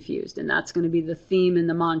being confused. And that's going to be the theme and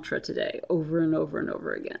the mantra today, over and over and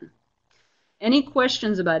over again. Any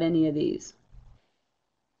questions about any of these?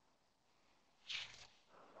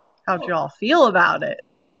 How'd you all feel about it?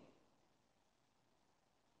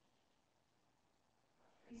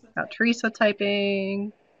 Got Teresa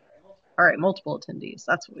typing. All right, multiple attendees.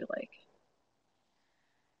 That's what we like.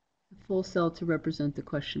 Full cell to represent the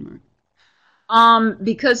question mark.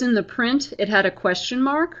 Because in the print it had a question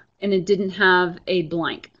mark and it didn't have a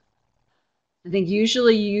blank. I think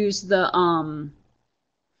usually you use the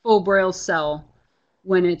full braille cell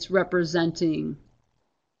when it's representing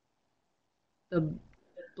the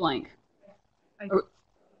blank.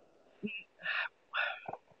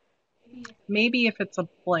 Maybe if it's a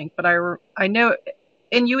blank, but I know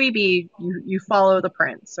in UEB you follow the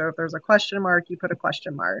print. So if there's a question mark, you put a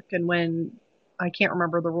question mark. And when, I can't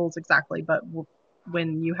remember the rules exactly, but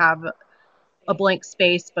when you have a blank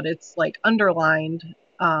space but it's like underlined,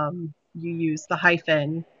 you use the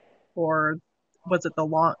hyphen, or was it the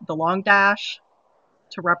long dash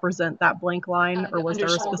to represent that blank line, or was there a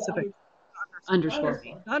specific underscore?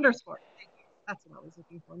 Underscore. That's what I was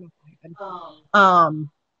looking for. Not hyphen.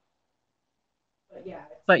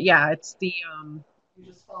 But yeah, it's the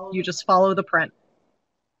you just follow the print.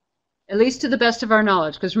 At least to the best of our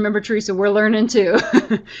knowledge, because remember, Teresa, we're learning too.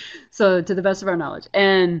 So to the best of our knowledge.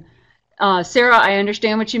 And Sarah, I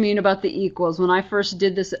understand what you mean about the equals. When I first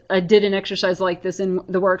did this, I did an exercise like this in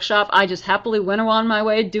the workshop. I just happily went on my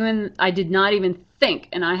way doing, I did not even think,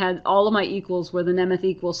 and I had all of my equals were the Nemeth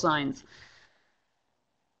equal signs.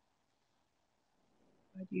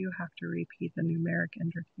 Why do you have to repeat the numeric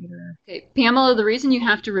indicator? Okay, Pamela, the reason you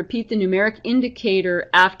have to repeat the numeric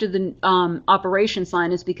indicator after the operation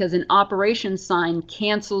sign is because an operation sign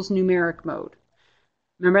cancels numeric mode.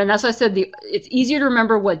 Remember, and that's why I said it's easier to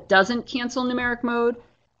remember what doesn't cancel numeric mode.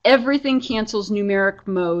 Everything cancels numeric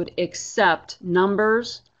mode except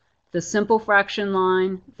numbers, the simple fraction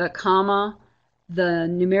line, the comma, the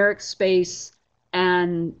numeric space,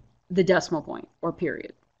 and the decimal point or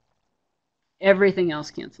period. Everything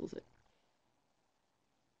else cancels it.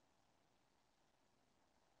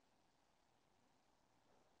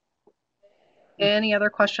 Any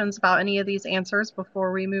other questions about any of these answers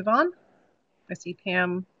before we move on? I see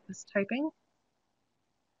Pam is typing.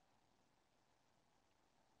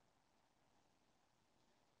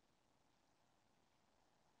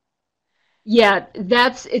 Yeah,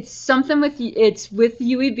 it's something it's with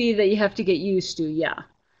UEB that you have to get used to, yeah.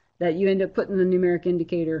 That you end up putting the numeric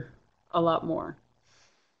indicator a lot more.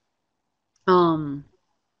 Um,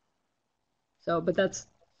 but that's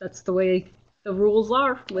the way the rules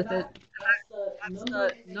are with it. That's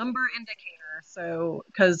the number indicator. So,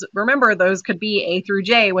 because remember, those could be A through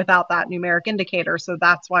J without that numeric indicator. So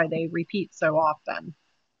that's why they repeat so often.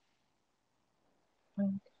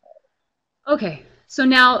 Okay, so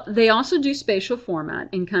now they also do spatial format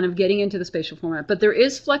and kind of getting into the spatial format, but there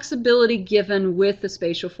is flexibility given with the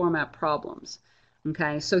spatial format problems.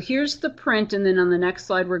 Okay, so here's the print, and then on the next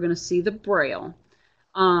slide we're going to see the braille.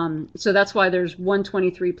 So that's why there's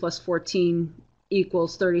 123 plus 14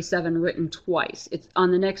 equals 37 written twice. It's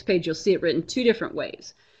on the next page, you'll see it written two different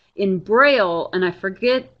ways. In braille, and I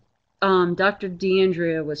forget, Dr.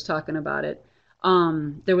 DeAndrea was talking about it.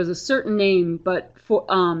 There was a certain name, but for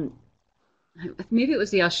maybe it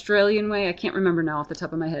was the Australian way. I can't remember now off the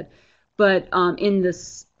top of my head. But in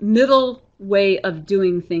this middle way of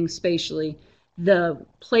doing things spatially, the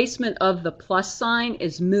placement of the plus sign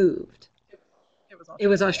is moved. It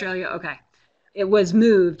was Australia. Okay. It was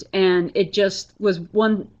moved, and it just was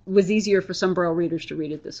easier for some Braille readers to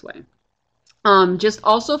read it this way. Just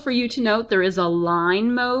also for you to note, there is a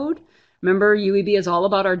line mode. Remember, UEB is all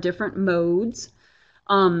about our different modes.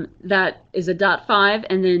 That is a .5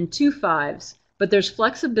 and then 2 5s, but there's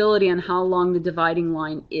flexibility on how long the dividing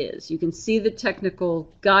line is. You can see the technical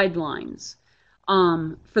guidelines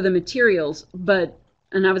for the materials,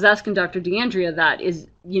 and I was asking Dr. DeAndrea that, is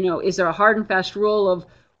there a hard and fast rule of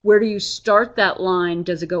where do you start that line?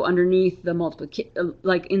 Does it go underneath the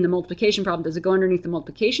like in the multiplication problem, does it go underneath the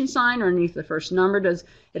multiplication sign or underneath the first number? Does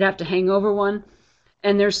it have to hang over one?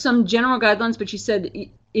 And there's some general guidelines, but she said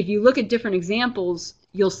if you look at different examples,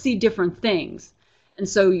 you'll see different things. And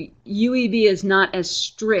so UEB is not as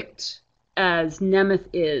strict as Nemeth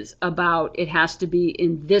is about it has to be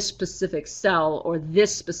in this specific cell or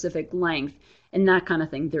this specific length and that kind of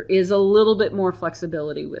thing. There is a little bit more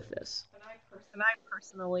flexibility with this. And I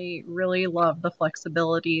personally really love the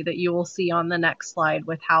flexibility that you will see on the next slide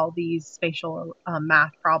with how these spatial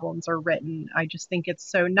math problems are written. I just think it's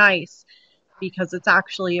so nice because it's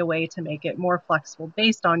actually a way to make it more flexible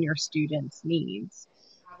based on your students' needs.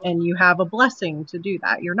 And you have a blessing to do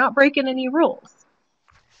that. You're not breaking any rules.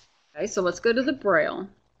 Okay, so let's go to the Braille.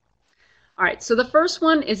 All right, so the first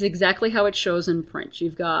one is exactly how it shows in print.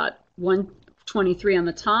 You've got 123 on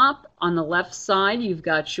the top. On the left side, you've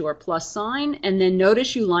got your plus sign. And then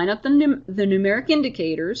notice you line up the numeric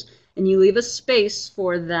indicators, and you leave a space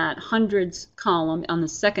for that hundreds column on the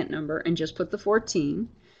second number and just put the 14.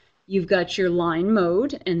 You've got your line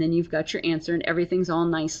mode, and then you've got your answer, and everything's all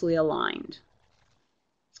nicely aligned.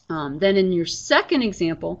 Then in your second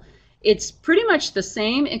example, it's pretty much the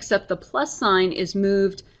same, except the plus sign is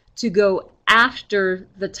moved to go after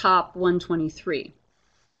the top 123.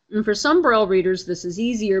 And for some Braille readers, this is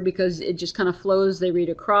easier because it just kind of flows. They read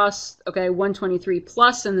across, okay, 123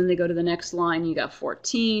 plus, and then they go to the next line. You got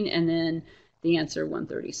 14, and then the answer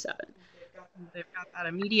 137. They've got that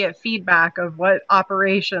immediate feedback of what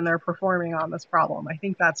operation they're performing on this problem. I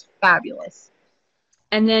think that's fabulous.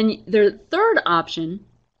 And then the third option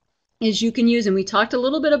is you can use, and we talked a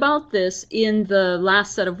little bit about this in the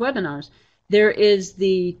last set of webinars, there is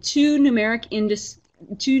the two numeric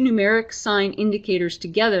sign indicators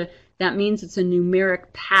together. That means it's a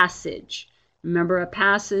numeric passage. Remember a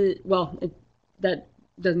passage, well, that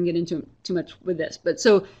doesn't get into too much with this, but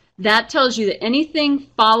so that tells you that anything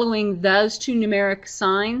following those two numeric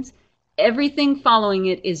signs, everything following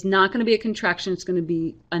it is not going to be a contraction. It's going to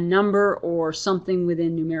be a number or something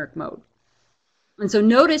within numeric mode. And so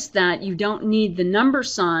notice that you don't need the number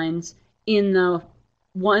signs in the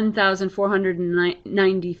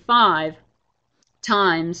 1,495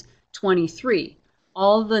 times 23.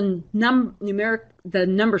 All the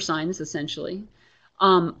number signs, essentially,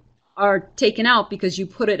 are taken out because you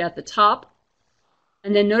put it at the top.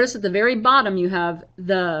 And then notice at the very bottom you have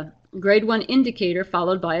the grade 1 indicator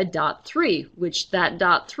followed by a .3, which that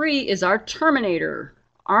 .3 is our terminator.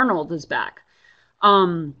 Arnold is back.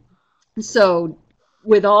 So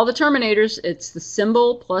with all the terminators, it's the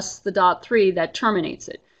symbol plus the .3 that terminates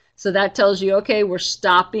it. So that tells you, okay, we're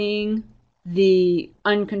stopping the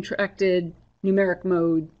uncontracted numeric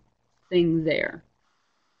mode thing there.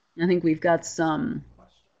 I think we've got some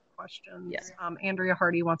questions. Yes. Andrea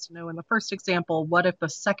Hardy wants to know, in the first example, what if the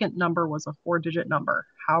second number was a 4-digit number?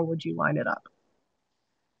 How would you line it up?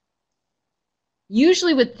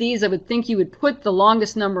 Usually with these, I would think you would put the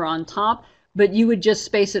longest number on top, but you would just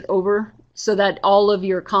space it over so that all of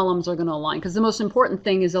your columns are going to align. Because the most important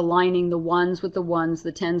thing is aligning the ones with the ones,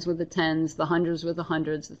 the tens with the tens, the hundreds with the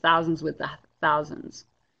hundreds, the thousands with the thousands,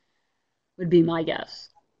 would be my guess.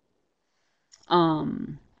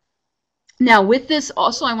 Now, with this,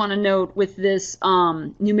 also, I want to note with this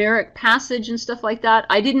numeric passage and stuff like that,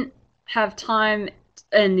 I didn't have time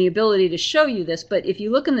and the ability to show you this, but if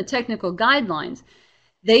you look in the technical guidelines,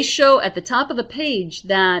 they show at the top of the page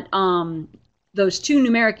that those two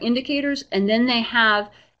numeric indicators, and then they have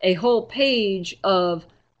a whole page of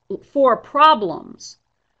 4 problems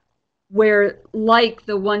where, like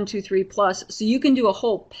the 1, 2, 3 plus, so you can do a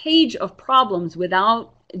whole page of problems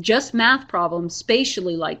without just math problems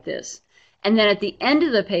spatially like this. And then at the end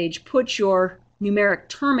of the page, put your numeric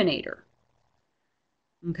terminator.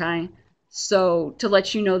 Okay? So to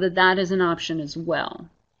let you know that that is an option as well.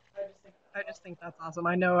 I just think that's awesome.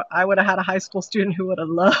 I know I would have had a high school student who would have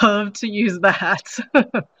loved to use that.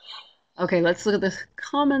 Okay, let's look at the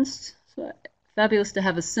comments. So, fabulous to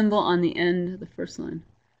have a symbol on the end of the first line.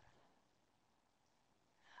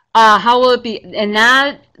 How will it be? And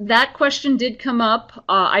that question did come up.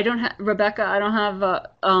 I don't have, Rebecca, I don't have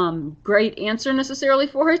a great answer necessarily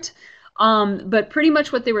for it. But pretty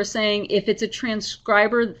much what they were saying, if it's a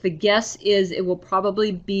transcriber, the guess is it will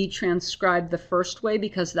probably be transcribed the first way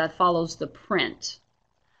because that follows the print.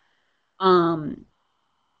 But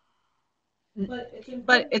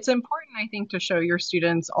it's important, I think, to show your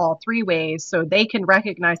students all 3 ways so they can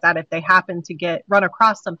recognize that if they happen to run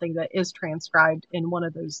across something that is transcribed in one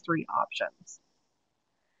of those 3 options.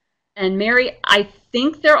 And Mary, I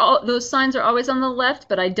think those signs are always on the left,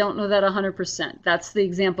 but I don't know that 100%. That's the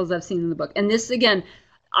examples I've seen in the book. And this, again,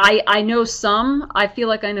 I know some. I feel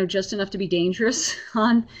like I know just enough to be dangerous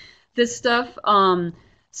on this stuff.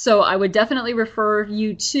 So I would definitely refer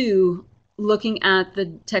you to looking at the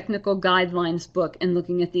technical guidelines book and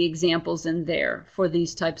looking at the examples in there for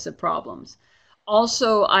these types of problems.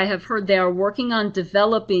 Also, I have heard they are working on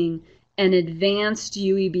developing an advanced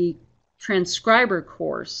UEB transcriber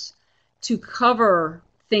course to cover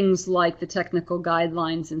things like the technical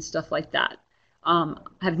guidelines and stuff like that. I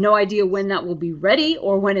have no idea when that will be ready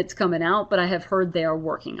or when it's coming out, but I have heard they are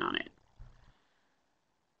working on it.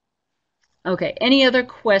 Okay, any other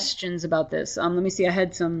questions about this? Let me see, I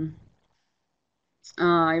had some... we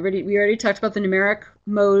already talked about the numeric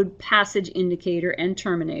mode passage indicator and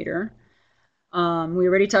terminator. We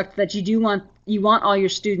already talked that you want all your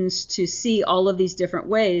students to see all of these different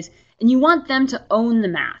ways, and you want them to own the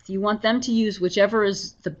math. You want them to use whichever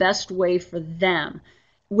is the best way for them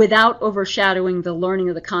without overshadowing the learning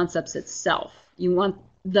of the concepts itself. You want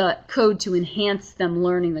the code to enhance them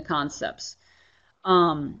learning the concepts.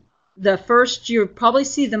 The first you probably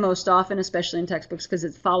see the most often, especially in textbooks, because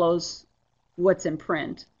it follows what's in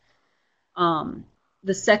print.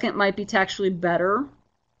 The second might be textually better,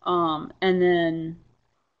 and then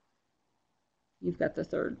you've got the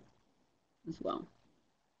third as well.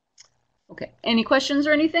 Okay, any questions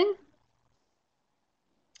or anything?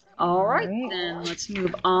 All right, then let's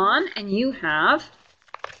move on, and you have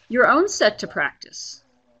your own set to practice.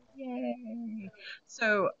 Yay!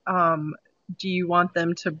 So, do you want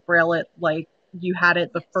them to braille it like you had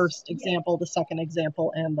it the first example, the second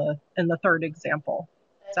example, and the third example?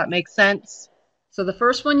 Does that make sense? So the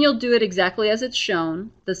first one you'll do it exactly as it's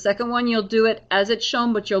shown. The second one you'll do it as it's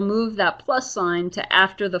shown, but you'll move that plus sign to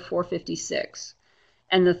after the 456.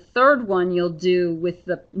 And the third one you'll do with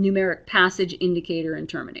the numeric passage indicator and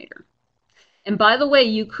terminator. And by the way,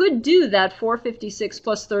 you could do that 456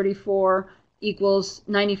 plus 34 equals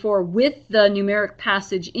 94 with the numeric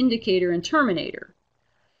passage indicator and terminator.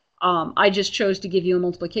 I just chose to give you a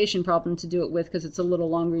multiplication problem to do it with because it's a little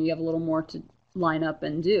longer. You have a little more to line up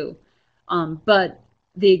and do. But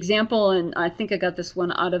the example, and I think I got this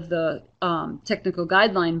one out of the technical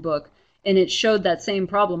guideline book, and it showed that same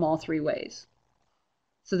problem all 3 ways.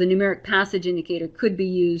 So the numeric passage indicator could be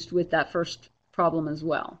used with that first problem as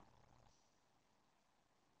well.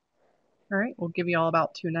 All right, we'll give you all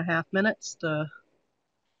about 2.5 minutes to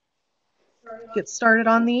get started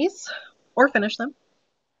on these or finish them.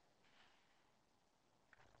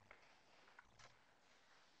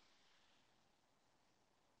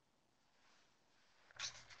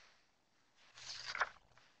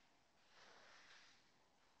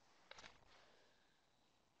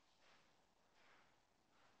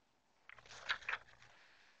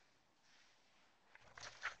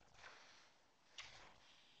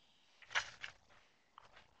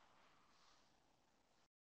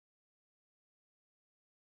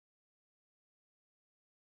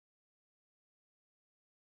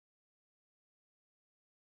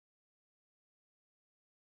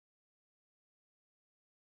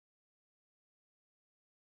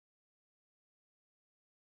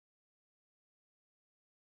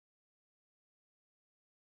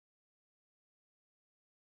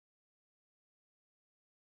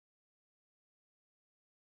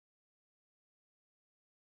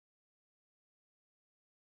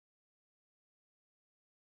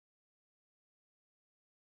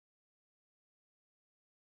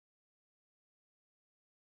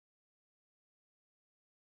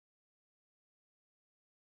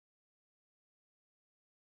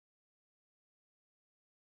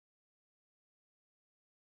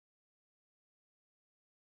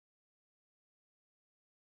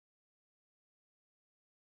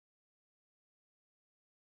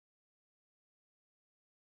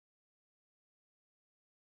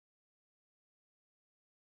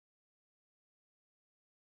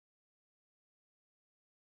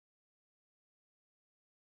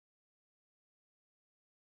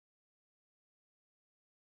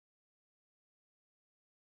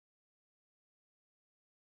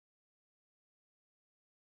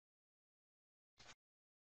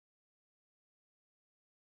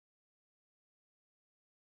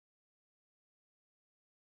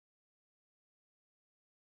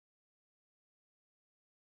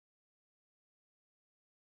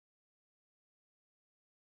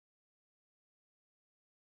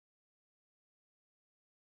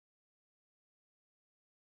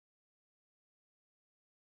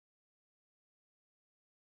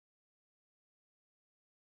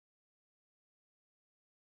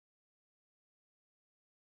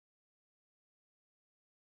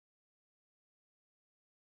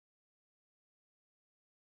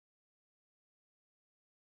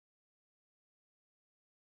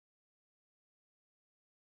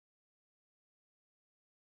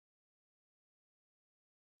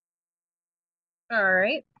 All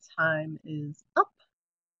right, time is up.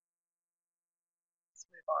 Let's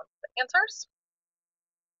move on to the answers.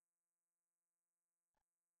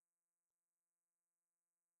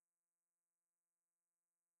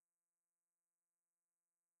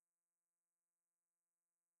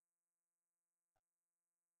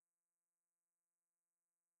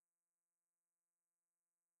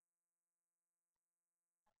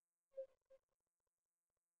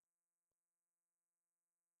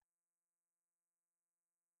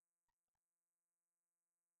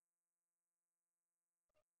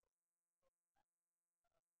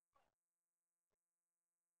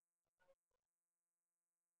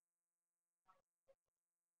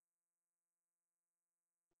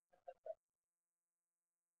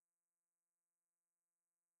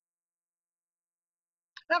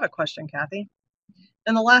 I have a question, Kathy.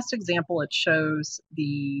 In the last example, it shows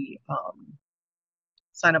the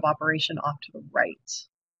sign of operation off to the right.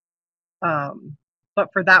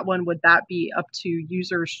 But for that one, would that be up to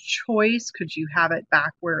user's choice? Could you have it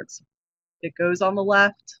back where it goes on the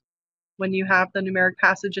left when you have the numeric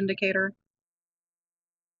passage indicator?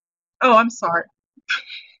 Oh, I'm sorry.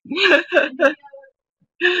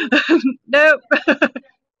 Nope.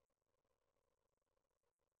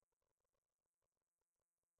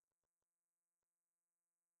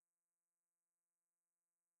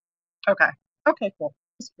 Okay. Okay, cool.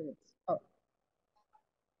 Oh,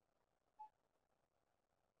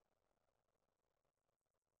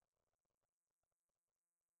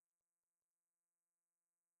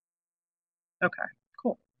 okay,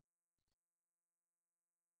 cool.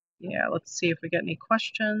 Yeah, let's see if we get any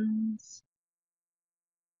questions.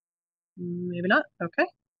 Maybe not. Okay.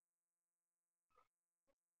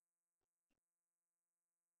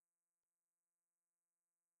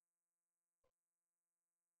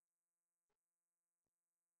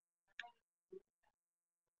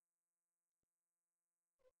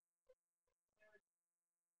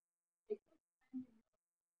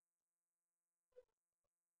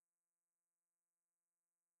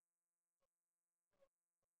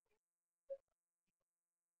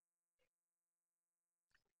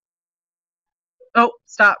 Oh,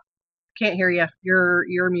 stop. Can't hear you.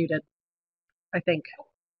 You're muted, I think.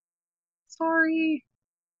 Sorry.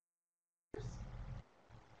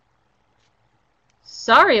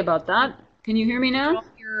 Sorry about that. Can you hear me now? Did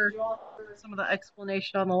you all hear some of the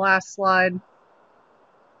explanation on the last slide?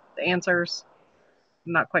 The answers?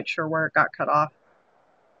 I'm not quite sure where it got cut off.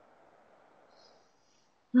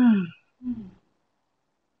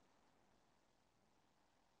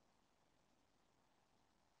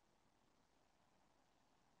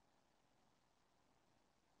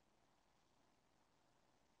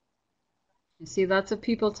 I see lots of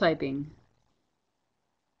people typing.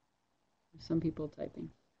 Some people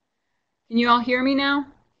typing. Can you all hear me now?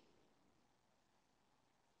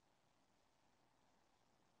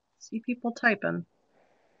 See people typing.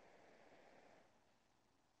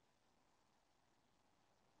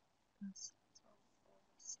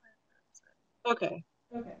 Okay.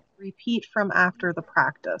 Okay. Repeat from after the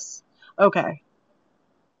practice. Okay.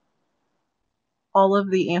 All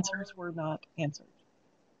of the answers were not answered.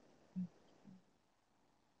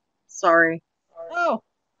 Sorry. Oh,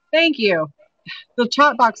 thank you. The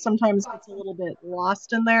chat box sometimes gets a little bit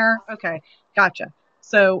lost in there. Okay, gotcha.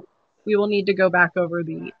 So we will need to go back over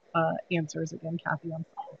the answers again, Kathy. I'm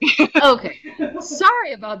sorry. Okay.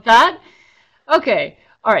 Sorry about that. Okay.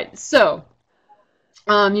 All right. So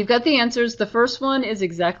you've got the answers. The first one is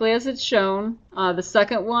exactly as it's shown. The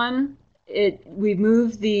second one, we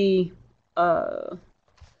moved the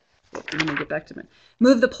let me get back to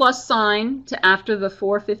move the plus sign to after the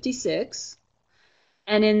 456.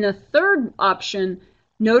 And in the third option,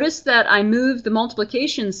 notice that I moved the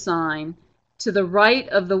multiplication sign to the right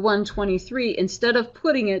of the 123 instead of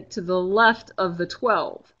putting it to the left of the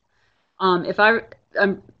 12. I'm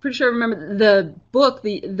pretty sure I remember the book,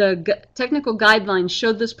 the technical guidelines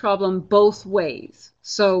showed this problem both ways.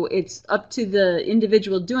 So it's up to the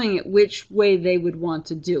individual doing it which way they would want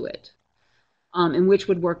to do it, and which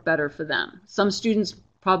would work better for them. Some students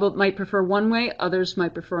probably might prefer one way, others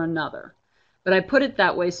might prefer another. But I put it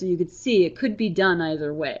that way so you could see it could be done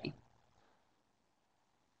either way.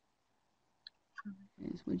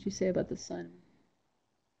 What did you say about the sun?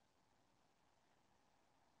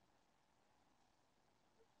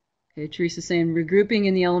 Okay, Teresa saying, regrouping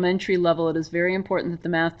in the elementary level, it is very important that the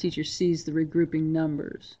math teacher sees the regrouping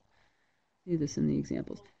numbers. See this in the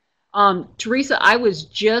examples. Teresa, I was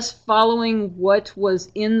just following what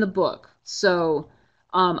was in the book. So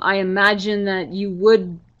I imagine that you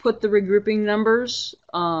would put the regrouping numbers,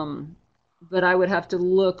 but I would have to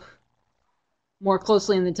look more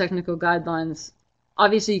closely in the technical guidelines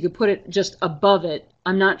Obviously, you could put it just above it.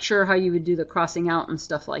 I'm not sure how you would do the crossing out and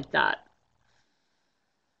stuff like that.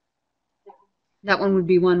 That one would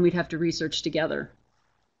be one we'd have to research together.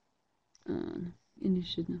 And you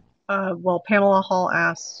should know. Well, Pamela Hall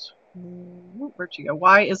asked, where'd she go?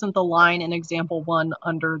 Why isn't the line in example 1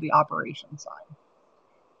 under the operation sign?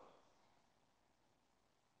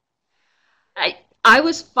 I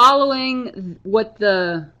was following what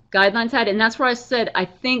the guidelines had, and that's where I said I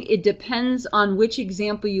think it depends on which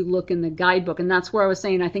example you look in the guidebook, and that's where I was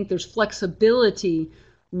saying I think there's flexibility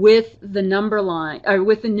with the number line or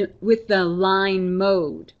with the line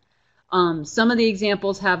mode. Some of the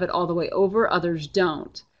examples have it all the way over, others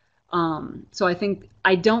don't. So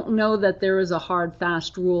I don't know that there is a hard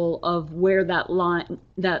fast rule of where that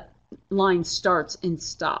line starts and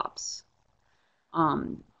stops.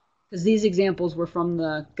 Because these examples were from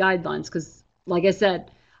the guidelines. Because, like I said,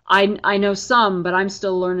 I know some, but I'm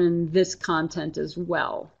still learning this content as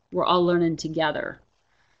well. We're all learning together.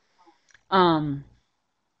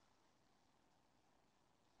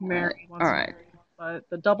 Mary all right. But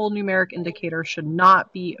the double numeric indicator should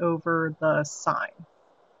not be over the sign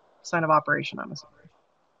of operation, I'm assuming.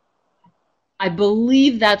 I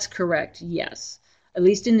believe that's correct, yes. At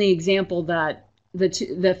least in the example that,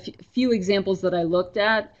 the few examples that I looked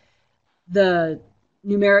at, the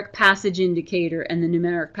numeric passage indicator and the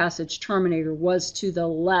numeric passage terminator was to the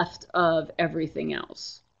left of everything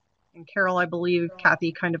else. And Carol, I believe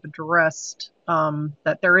Kathy kind of addressed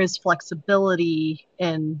that there is flexibility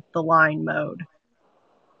in the line mode.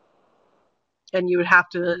 And you would have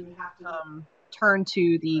to turn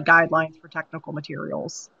to the guidelines for technical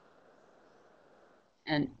materials.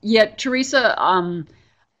 And yet, Teresa, I'm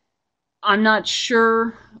not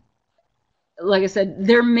sure. Like I said,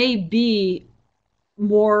 there may be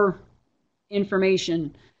more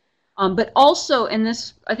information. But also, and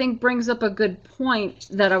this I think brings up a good point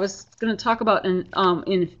that I was going to talk about in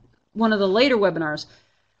one of the later webinars.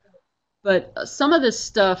 But some of this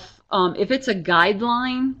stuff, if it's a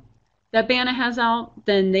guideline that BANA has out,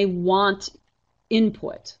 then they want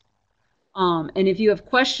input. And if you have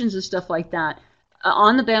questions and stuff like that,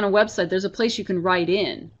 on the BANA website, there's a place you can write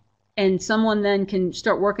in. And someone then can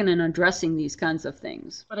start working and addressing these kinds of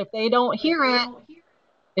things. But if they don't hear it,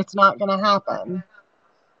 it's not going to happen.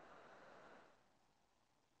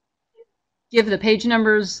 Give the page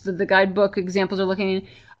numbers that the guidebook examples are looking at.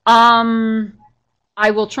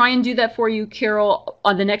 I will try and do that for you, Carol,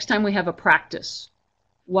 on the next time we have a practice.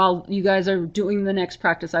 While you guys are doing the next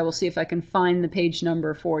practice, I will see if I can find the page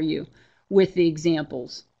number for you with the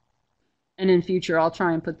examples. And in future, I'll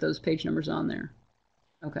try and put those page numbers on there.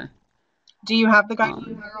 Okay. Do you have the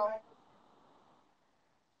guidebook, Carol?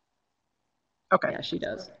 Okay. Yeah, she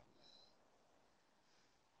does.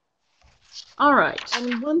 All right.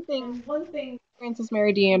 And one thing Frances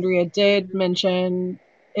Mary DeAndrea did mention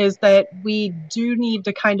is that we do need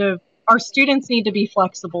to our students need to be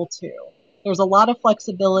flexible too. There's a lot of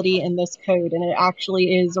flexibility in this code, and it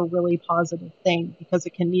actually is a really positive thing because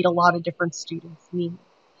it can meet a lot of different students' needs.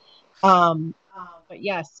 But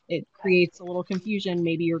yes, it creates a little confusion.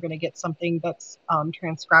 Maybe you're going to get something that's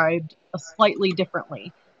transcribed slightly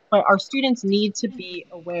differently. But our students need to be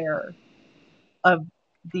aware of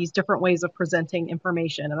these different ways of presenting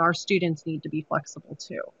information, and our students need to be flexible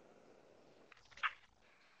too.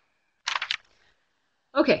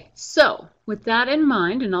 Okay, so with that in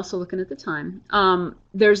mind, and also looking at the time,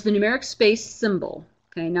 there's the numeric space symbol.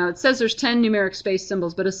 Okay, now it says there's 10 numeric space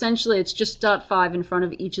symbols, but essentially it's just .5 in front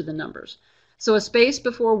of each of the numbers. So a space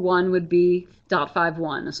before 1 would be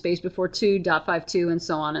 .51, a space before 2, .52, and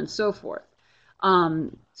so on and so forth.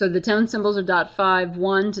 So the 10 symbols are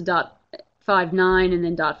 .51 to .59 and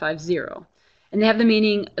then .50. And they have the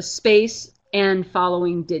meaning a space and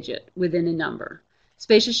following digit within a number.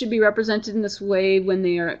 Spaces should be represented in this way when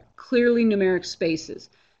they are clearly numeric spaces.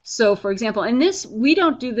 So, for example, and this, we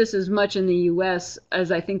don't do this as much in the U.S.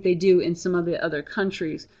 as I think they do in some of the other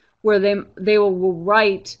countries, where they will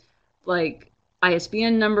write like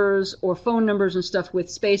ISBN numbers or phone numbers and stuff with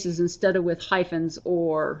spaces instead of with hyphens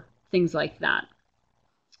or things like that.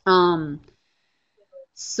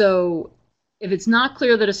 So if it's not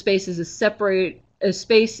clear that a space is a separator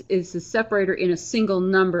in a single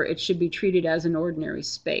number, it should be treated as an ordinary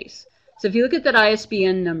space. So if you look at that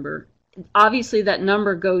ISBN number, obviously that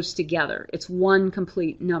number goes together. It's one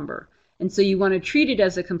complete number. And so you want to treat it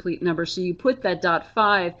as a complete number. So you put that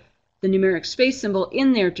 .5, the numeric space symbol,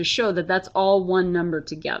 in there to show that that's all one number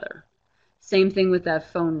together. Same thing with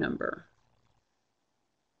that phone number.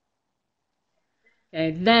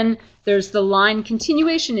 Okay, then there's the line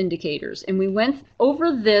continuation indicators, and we went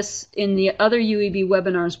over this in the other UEB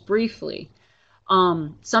webinars briefly.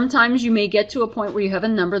 Sometimes you may get to a point where you have a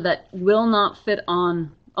number that will not fit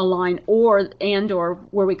on a line, or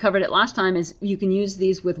where we covered it last time is you can use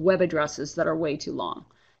these with web addresses that are way too long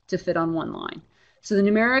to fit on one line. So the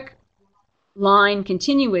numeric line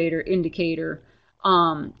continuator indicator,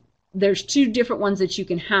 there's two different ones that you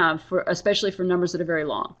can have, for especially for numbers that are very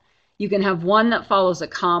long. You can have one that follows a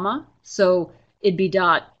comma, so it'd be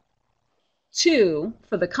 .2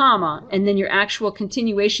 for the comma, and then your actual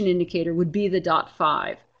continuation indicator would be the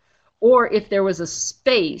 .5. Or if there was a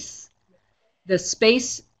space, the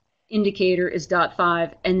space indicator is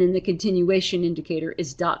 .5, and then the continuation indicator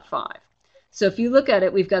is .5. So if you look at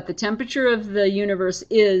it, we've got the temperature of the universe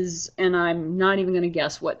is, and I'm not even going to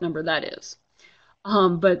guess what number that is.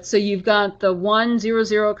 But so you've got the 1, 0,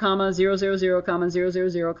 0, comma, 0, 0, 0, comma, 0, 0,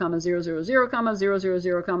 0, comma, 0, 0, 0, comma, 0, 0,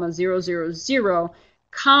 0, comma, 0, 0, 0,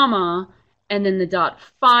 comma, and then the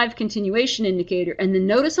 .5 continuation indicator. And then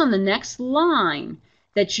notice on the next line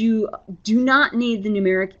that you do not need the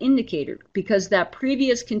numeric indicator, because that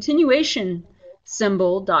previous continuation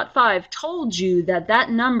symbol .5 told you that that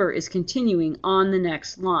number is continuing on the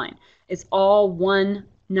next line. It's all one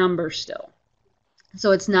number still.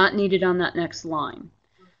 So it's not needed on that next line.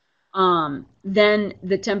 Then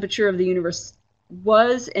the temperature of the universe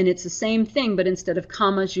was, and it's the same thing, but instead of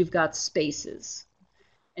commas, you've got spaces.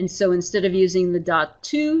 And so instead of using the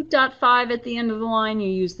 .2, .5 at the end of the line, you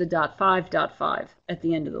use the .5 at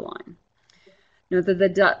the end of the line. Note that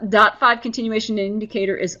the .5 continuation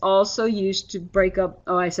indicator is also used to break up,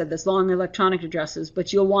 I said this, long electronic addresses,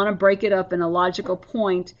 but you'll want to break it up in a logical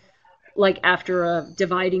point, like after a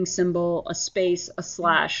dividing symbol, a space, a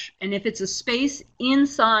slash. And if it's a space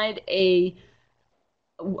inside a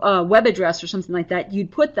web address or something like that,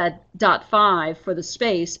 you'd put that .5 for the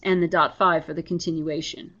space and the .5 for the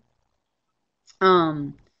continuation.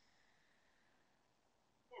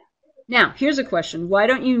 Now, here's a question. Why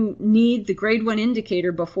don't you need the grade 1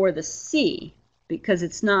 indicator before the C? Because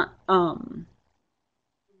it's not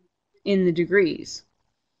in the degrees.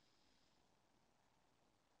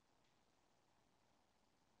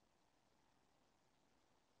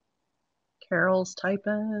 Carol's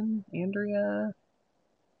typing. Andrea.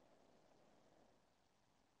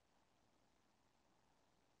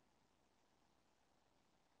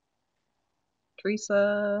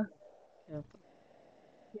 Teresa.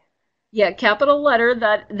 Yeah, capital letter,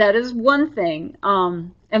 that is one thing.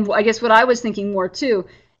 And I guess what I was thinking more too,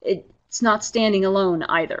 it's not standing alone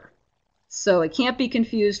either. So it can't be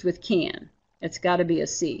confused with can. It's got to be a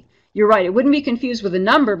C. You're right, it wouldn't be confused with a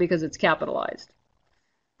number because it's capitalized.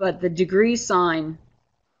 But the degree sign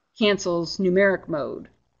cancels numeric mode.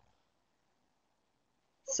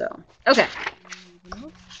 So, okay.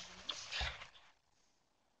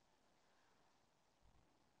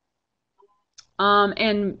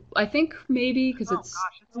 And I think maybe because it's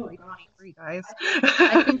 3:23, guys.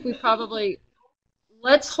 I think we probably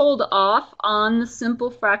let's hold off on the simple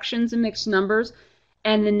fractions and mixed numbers,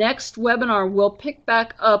 and the next webinar we'll pick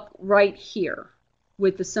back up right here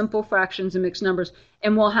with the simple fractions and mixed numbers,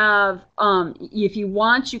 and we'll have if you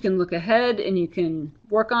want, you can look ahead and you can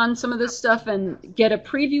work on some of this stuff and get a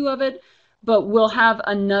preview of it, but we'll have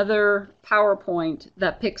another PowerPoint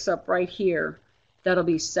that picks up right here that'll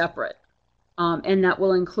be separate. And that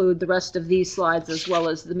will include the rest of these slides as well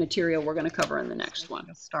as the material we're going to cover in the next one.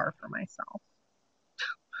 A star for myself.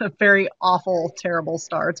 A very awful, terrible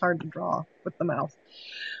star. It's hard to draw with the mouse.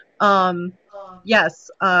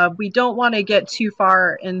 Yes, we don't want to get too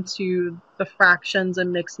far into the fractions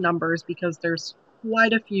and mixed numbers because there's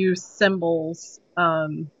quite a few symbols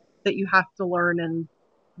that you have to learn and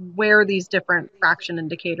where these different fraction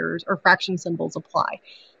indicators or fraction symbols apply.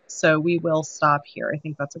 So we will stop here. I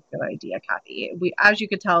think that's a good idea, Kathy. As you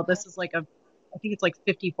could tell, this is like I think it's like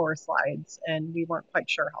 54 slides, and we weren't quite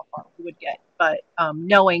sure how far we would get. But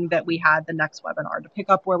knowing that we had the next webinar to pick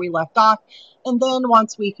up where we left off, and then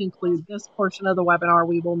once we conclude this portion of the webinar,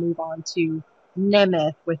 we will move on to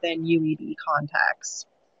Nemeth within UEB context.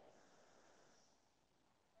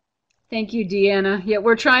 Thank you, Deanna. Yeah,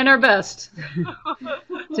 we're trying our best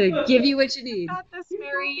to give you what you need. You got this,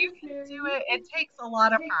 Mary. You can do it. It takes a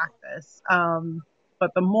lot of practice.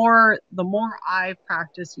 But the more I've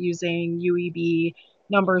practiced using UEB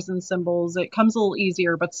numbers and symbols, it comes a little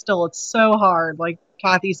easier, but still it's so hard, like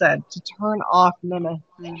Kathy said, to turn off Nemeth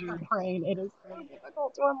in your brain. It is so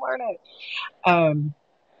difficult to unlearn it.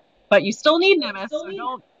 But you still need Nemeth, so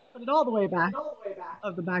don't put it all the way back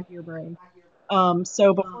of the back of your brain.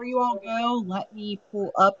 So before you all go, let me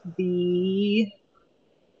pull up the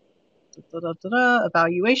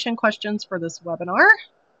evaluation questions for this webinar,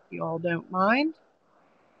 if you all don't mind.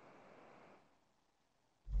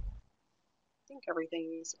 I think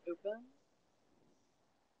everything's open.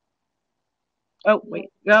 Oh, wait.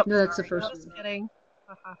 Yep. No, that's the Sorry. first Just one. kidding.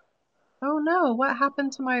 Oh no, what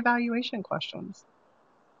happened to my evaluation questions?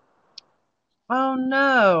 Oh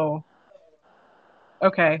no.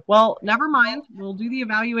 Okay, well, never mind. We'll do the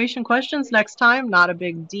evaluation questions next time. Not a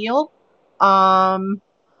big deal.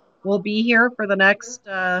 We'll be here for the next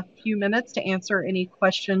few minutes to answer any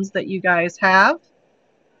questions that you guys have.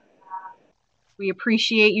 We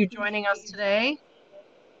appreciate you joining us today.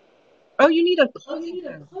 Oh, you need a closing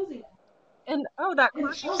code. And oh, that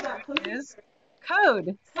closing code is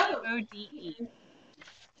code, CODE.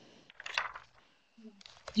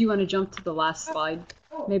 Do you want to jump to the last slide?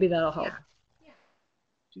 Maybe that'll help.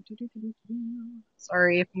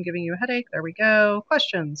 Sorry if I'm giving you a headache. There we go.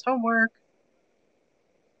 Questions, homework,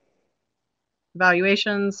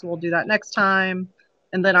 evaluations. We'll do that next time.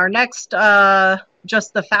 And then our next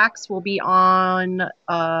Just the Facts will be on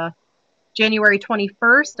January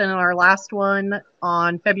 21st, and our last one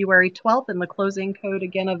on February 12th. And the closing code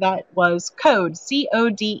again of that was code,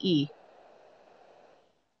 CODE.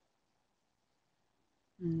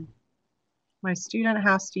 My student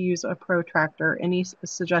has to use a protractor. Any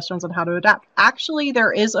suggestions on how to adapt? Actually,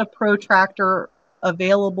 there is a protractor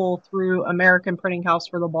available through American Printing House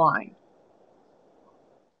for the Blind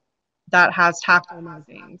that has tactile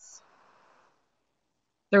markings.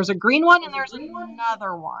 There's a green one and there's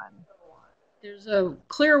another one. There's a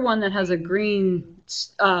clear one that has a green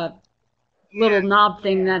little knob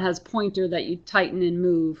thing that has pointer that you tighten and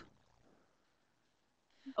move.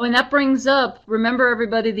 Oh, and that brings up, remember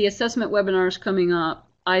everybody, the assessment webinar is coming up.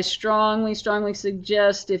 I strongly, strongly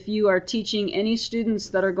suggest if you are teaching any students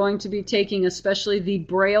that are going to be taking especially the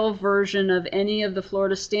braille version of any of the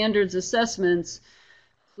Florida Standards assessments,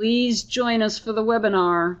 please join us for the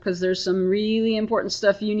webinar because there's some really important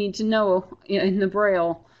stuff you need to know in the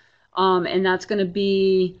braille. And that's going to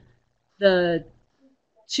be the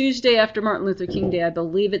Tuesday after Martin Luther King Day. I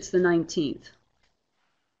believe it's the 19th.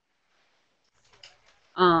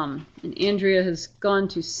 And Andrea has gone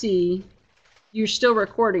to see. You're still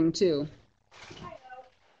recording too.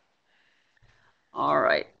 All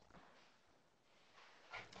right.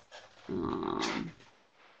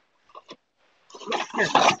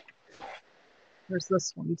 There's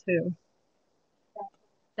this one too.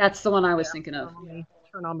 That's the one I was thinking of. Let me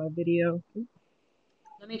turn on my video.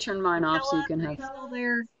 Let me turn mine off so you can have. Still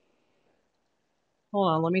there?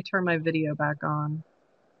 Hold on, let me turn my video back on.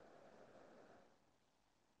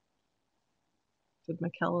 Did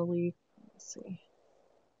Michaela leave? Let's see.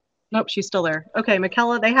 Nope, she's still there. Okay,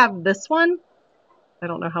 Michaela, they have this one. I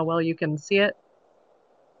don't know how well you can see it.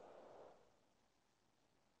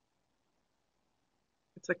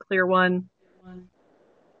 It's a clear one,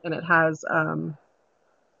 and it has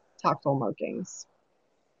tactile markings.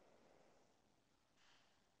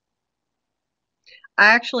 I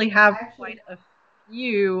actually have quite a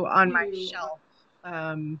few on my shelf.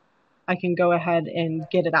 I can go ahead and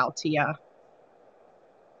get it out to you.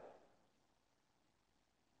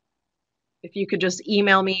 If you could just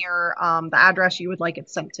email me your the address you would like it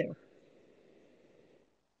sent to.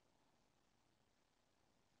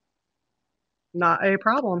 Not a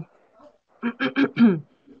problem.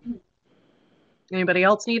 Anybody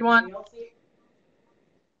else need one?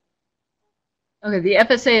 Okay, the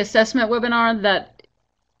FSA assessment webinar that,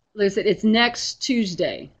 like I said, it's next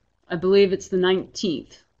Tuesday. I believe it's the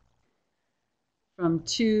 19th. From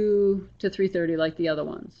 2 to 3:30 like the other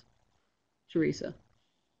ones. Teresa.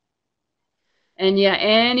 And yeah,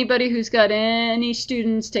 anybody who's got any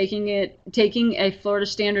students taking a Florida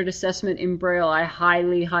Standard assessment in Braille, I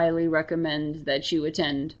highly, highly recommend that you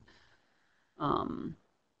attend.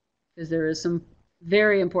 Because there is some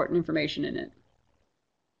very important information in it.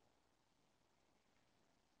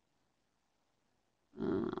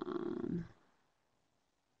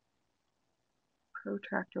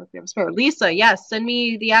 Protractor if you have a spare. Lisa, yes, send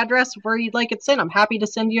me the address where you'd like it sent. I'm happy to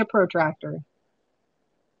send you a protractor.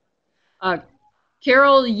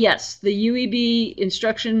 Carol, yes, the UEB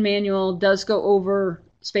instruction manual does go over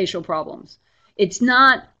spatial problems. It's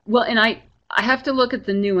not, well, and I have to look at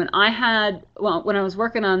the new one. When I was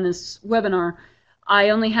working on this webinar, I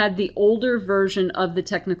only had the older version of the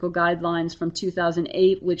technical guidelines from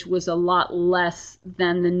 2008, which was a lot less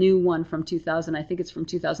than the new one from 2000. I think it's from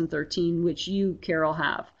 2013, which you, Carol,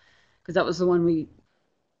 have, because that was the one we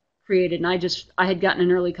created. And I had gotten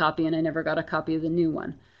an early copy, and I never got a copy of the new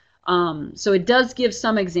one. So it does give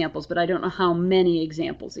some examples, but I don't know how many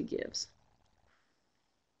examples it gives.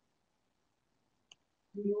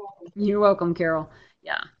 You're welcome, Carol.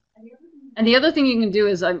 Yeah. And the other thing you can do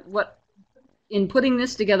is in putting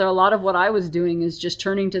this together, a lot of what I was doing is just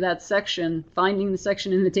turning to that section, finding the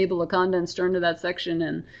section in the table of contents, turn to that section,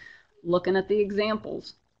 and looking at the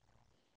examples.